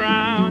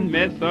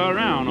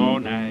around all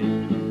night.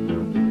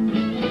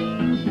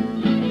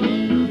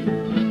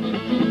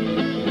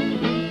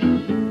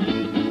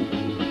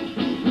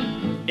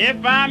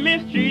 If I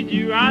mistreat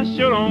you, I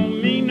sure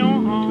don't mean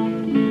no harm.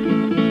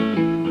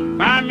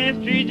 If I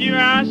mistreat you,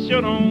 I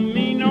sure don't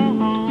mean no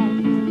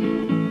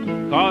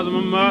harm. Cause I'm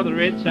a mother,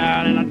 a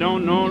child, and I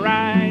don't know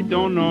right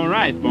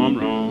from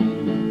wrong.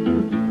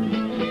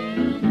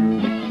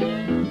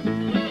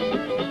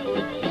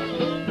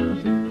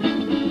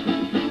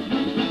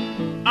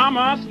 I'm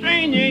a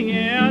stranger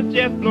here,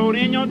 just float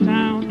in your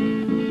town.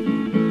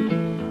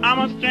 I'm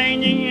a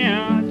stranger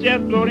here,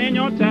 just float in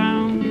your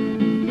town.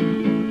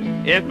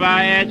 If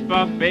I ask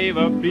for a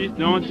favor, please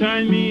don't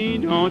turn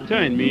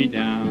me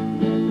down.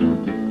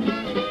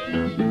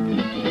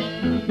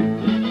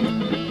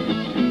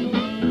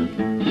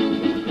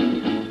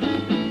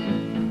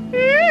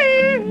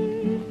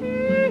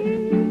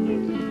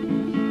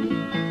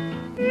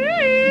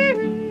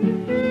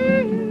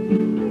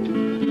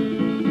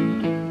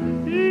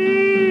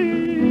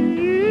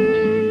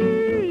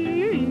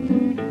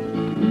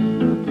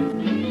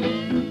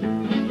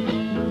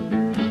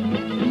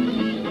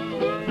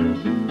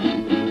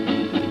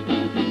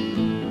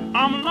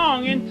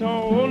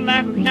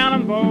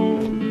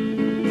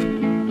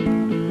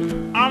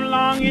 I'm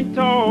long and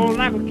tall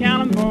like a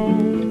cannonball.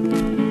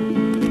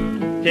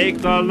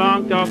 Takes a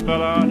long tall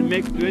fella to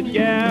make good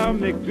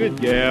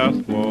gal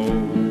squall.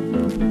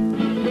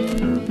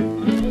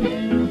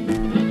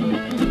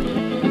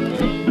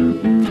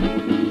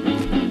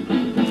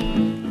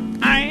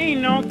 I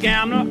ain't no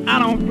gambler, I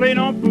don't play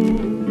no fool.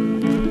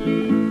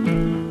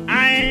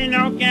 I ain't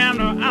no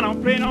gambler, I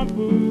don't play no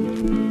fool.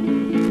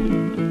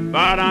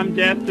 But I'm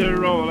just a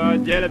roller,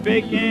 jelly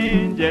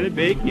bacon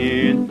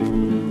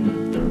fool.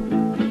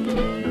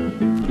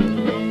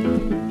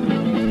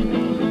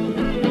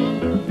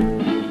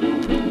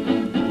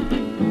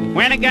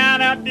 When I got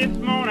up this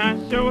morning, I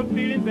sure was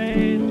feeling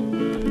bad.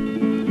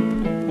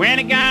 When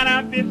I got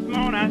up this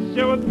morning, I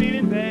sure was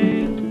feeling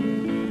bad.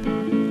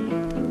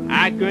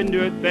 I couldn't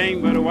do a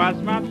thing but wash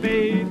my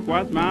face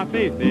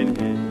in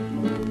it.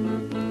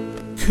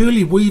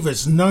 Curly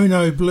Weaver's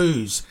No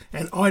Blues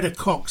and Ida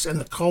Cox and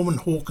the Coleman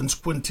Hawkins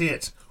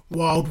Quintet,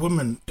 Wild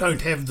Women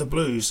Don't Have the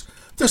Blues.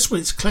 This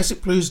week's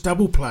Classic Blues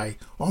double play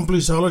on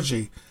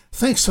Bluesology,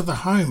 thanks to the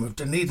home of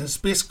Dunedin's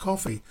best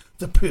coffee,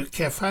 the Perk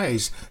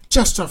Cafes,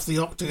 just off the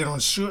Octagon on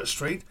Stewart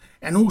Street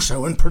and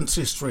also in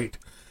Princess Street.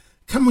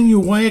 Coming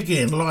your way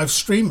again live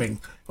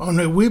streaming on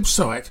her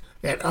website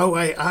at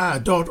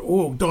oar.org.nz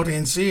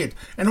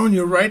and on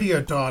your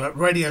radio dial at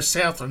Radio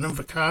Southland in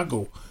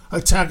Invercargill,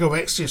 Otago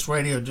Access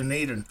Radio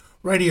Dunedin,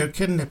 Radio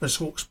Kidnappers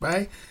Hawke's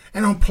Bay,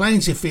 and on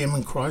Plains FM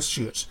in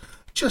Christchurch.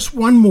 Just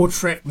one more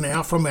track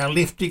now from our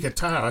lefty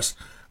guitarist,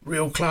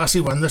 real classy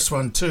one, this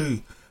one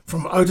too,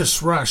 from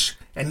Otis Rush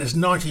and his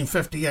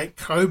 1958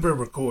 Cobra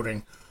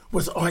recording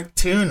with Ike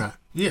Turner,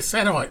 yes,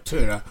 that Ike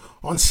Turner,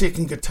 on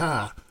second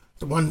guitar.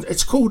 The one,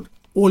 it's called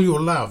All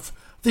Your Love.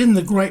 Then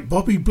the great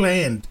Bobby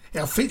Bland,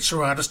 our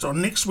feature artist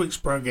on next week's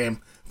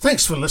program.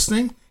 Thanks for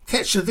listening.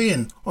 Catch you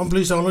then on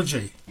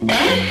Bluesology.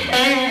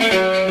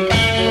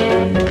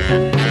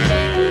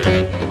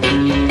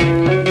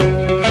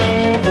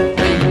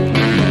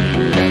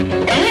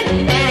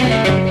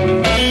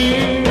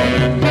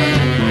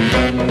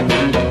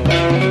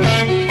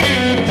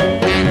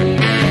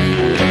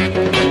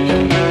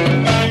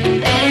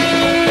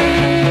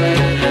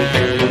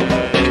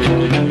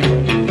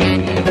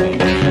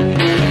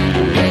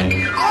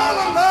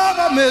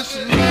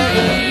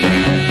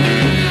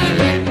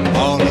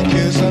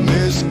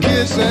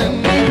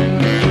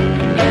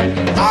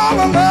 All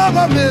the love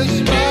I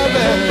miss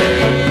loving,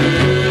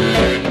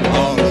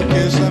 all the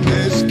kiss I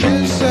miss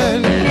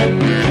kissing.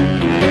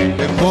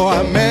 Before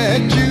I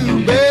met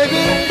you,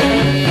 baby,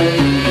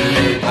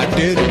 I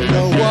didn't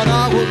know what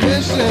I was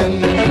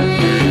missing.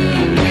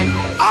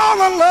 All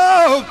the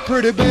love,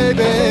 pretty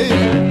baby,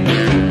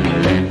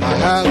 I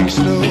have in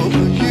store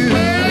for you.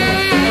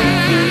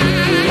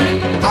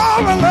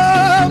 All the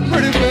love,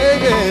 pretty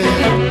baby,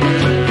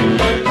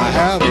 I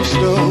have in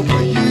store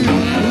for you.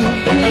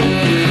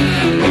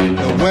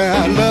 The way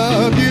I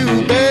love you,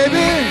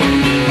 baby,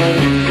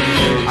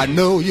 I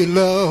know you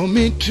love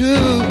me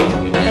too.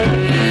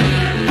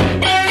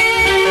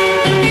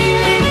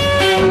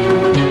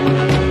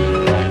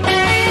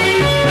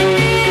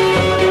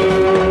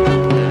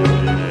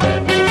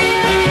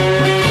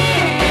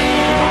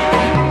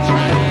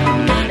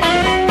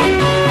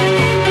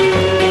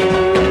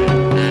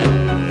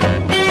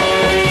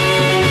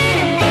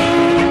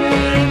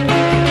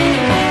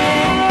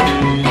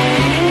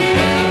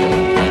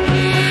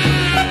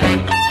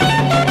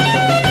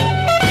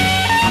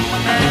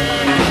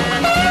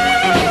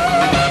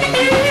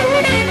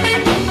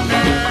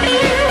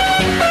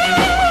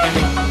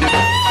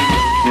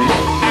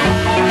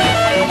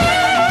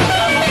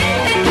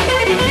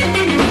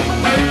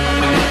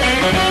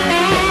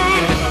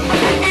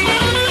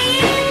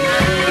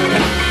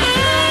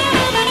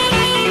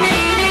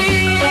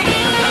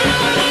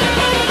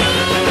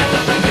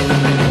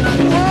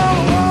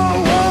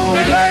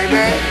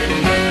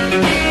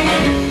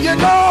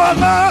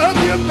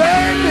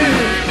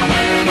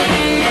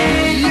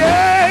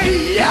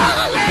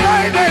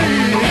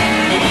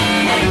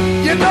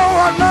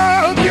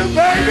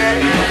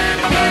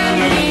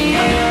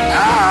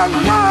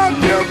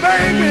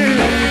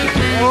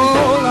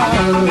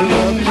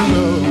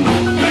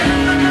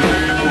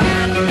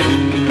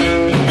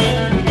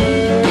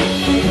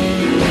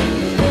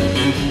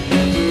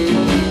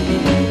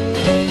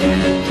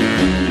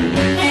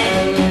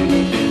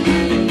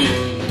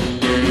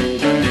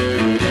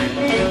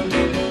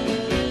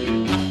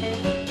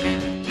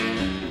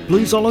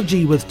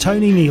 Bluesology with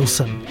Tony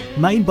Nielsen,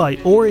 made by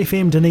OAR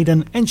FM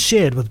Dunedin and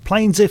shared with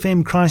Plains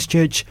FM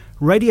Christchurch,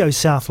 Radio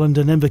Southland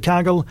in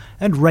Invercargill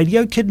and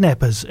Radio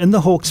Kidnappers in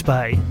the Hawke's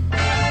Bay.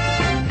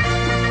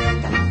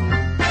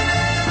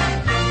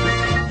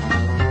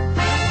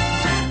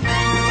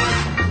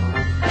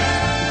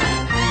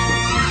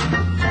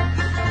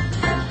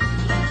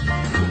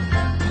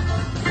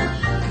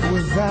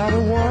 Without a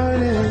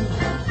warning,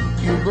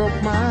 you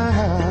broke my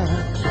heart.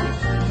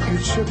 You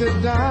took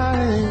it,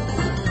 darling,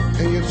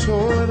 and you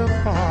tore it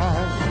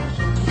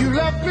apart. You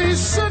left me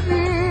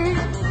sitting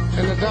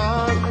in the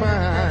dark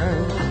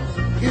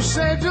crying. You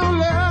said your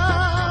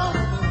love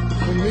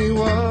for me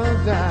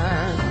was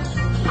dying.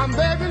 I'm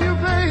begging you,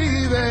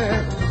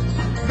 baby,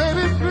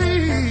 baby,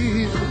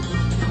 please.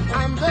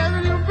 I'm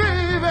begging you,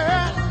 baby,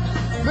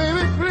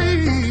 baby,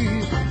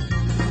 please.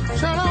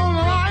 Turn on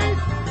the light,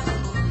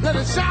 let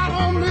it shine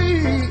on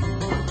me.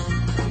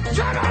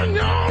 Turn on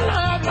your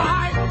love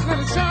light, let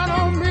it shine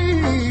on me.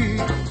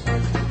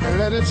 And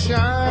let it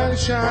shine,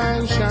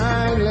 shine,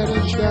 shine, let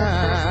it shine.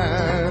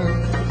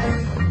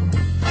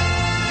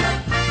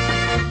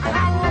 And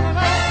I wanna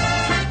know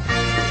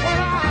what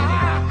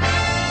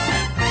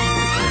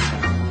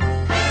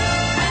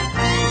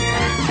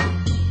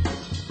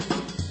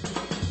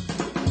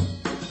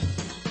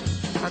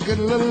I get a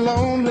little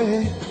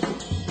lonely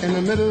in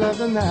the middle of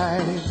the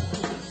night.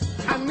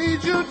 I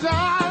need you,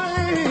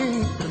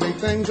 darling, to make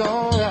things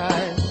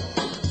alright.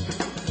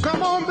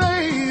 Come on,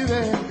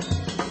 baby.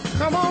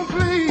 Come on,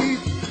 please.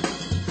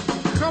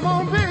 Come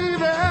on,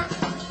 baby.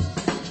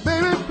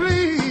 Baby,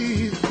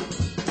 please.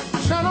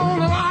 Turn on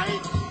the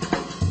light.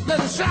 Let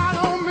it shine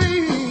on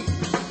me.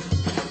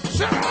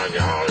 Turn on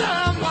your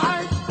love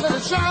light. Let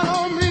it shine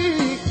on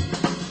me.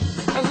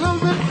 A little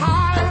bit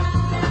higher.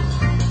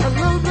 A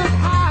little bit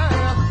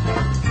higher.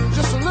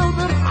 Just a little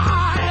bit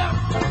higher.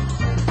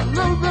 A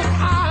little bit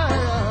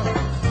higher.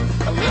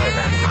 A little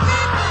bit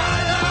higher.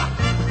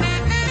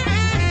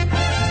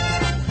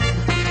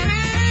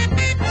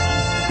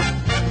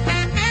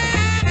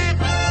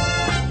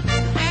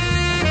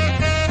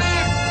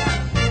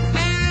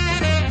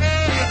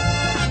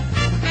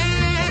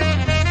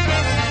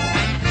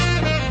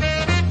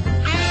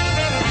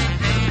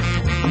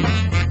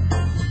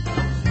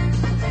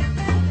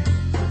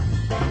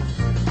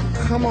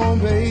 Come on,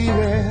 baby.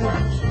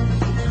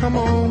 Come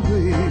on,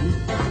 please.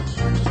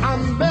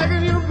 I'm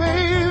begging you,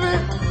 baby.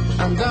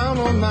 I'm down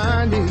on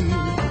my knees.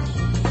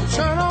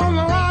 Turn on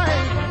the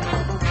light.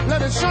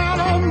 Let it shine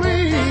on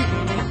me.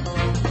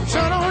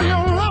 Turn on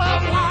your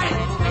love light.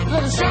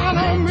 Let it shine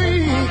on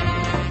me.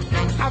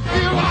 I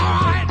feel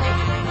alright.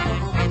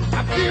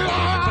 I feel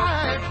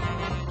alright.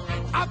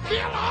 I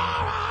feel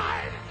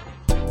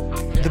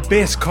alright. The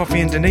best coffee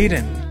in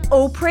Dunedin.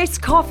 All press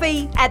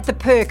coffee at the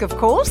Perk, of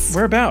course.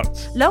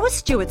 Whereabouts? Lower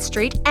Stewart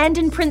Street and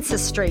in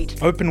Princess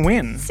Street. Open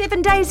when?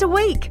 7 days a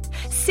week.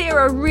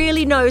 Sarah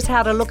really knows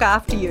how to look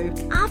after you.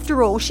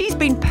 After all, she's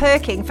been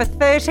perking for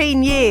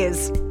 13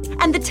 years.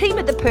 And the team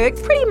at the Perk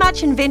pretty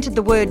much invented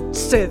the word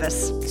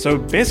service. So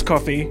best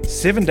coffee,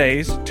 7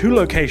 days, 2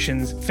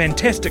 locations,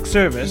 fantastic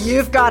service.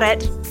 You've got it.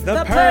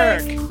 The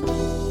Perk.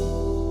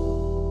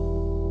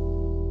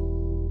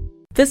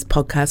 This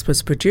podcast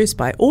was produced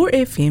by OAR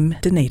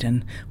FM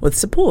Dunedin with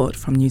support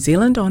from New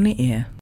Zealand On the Air.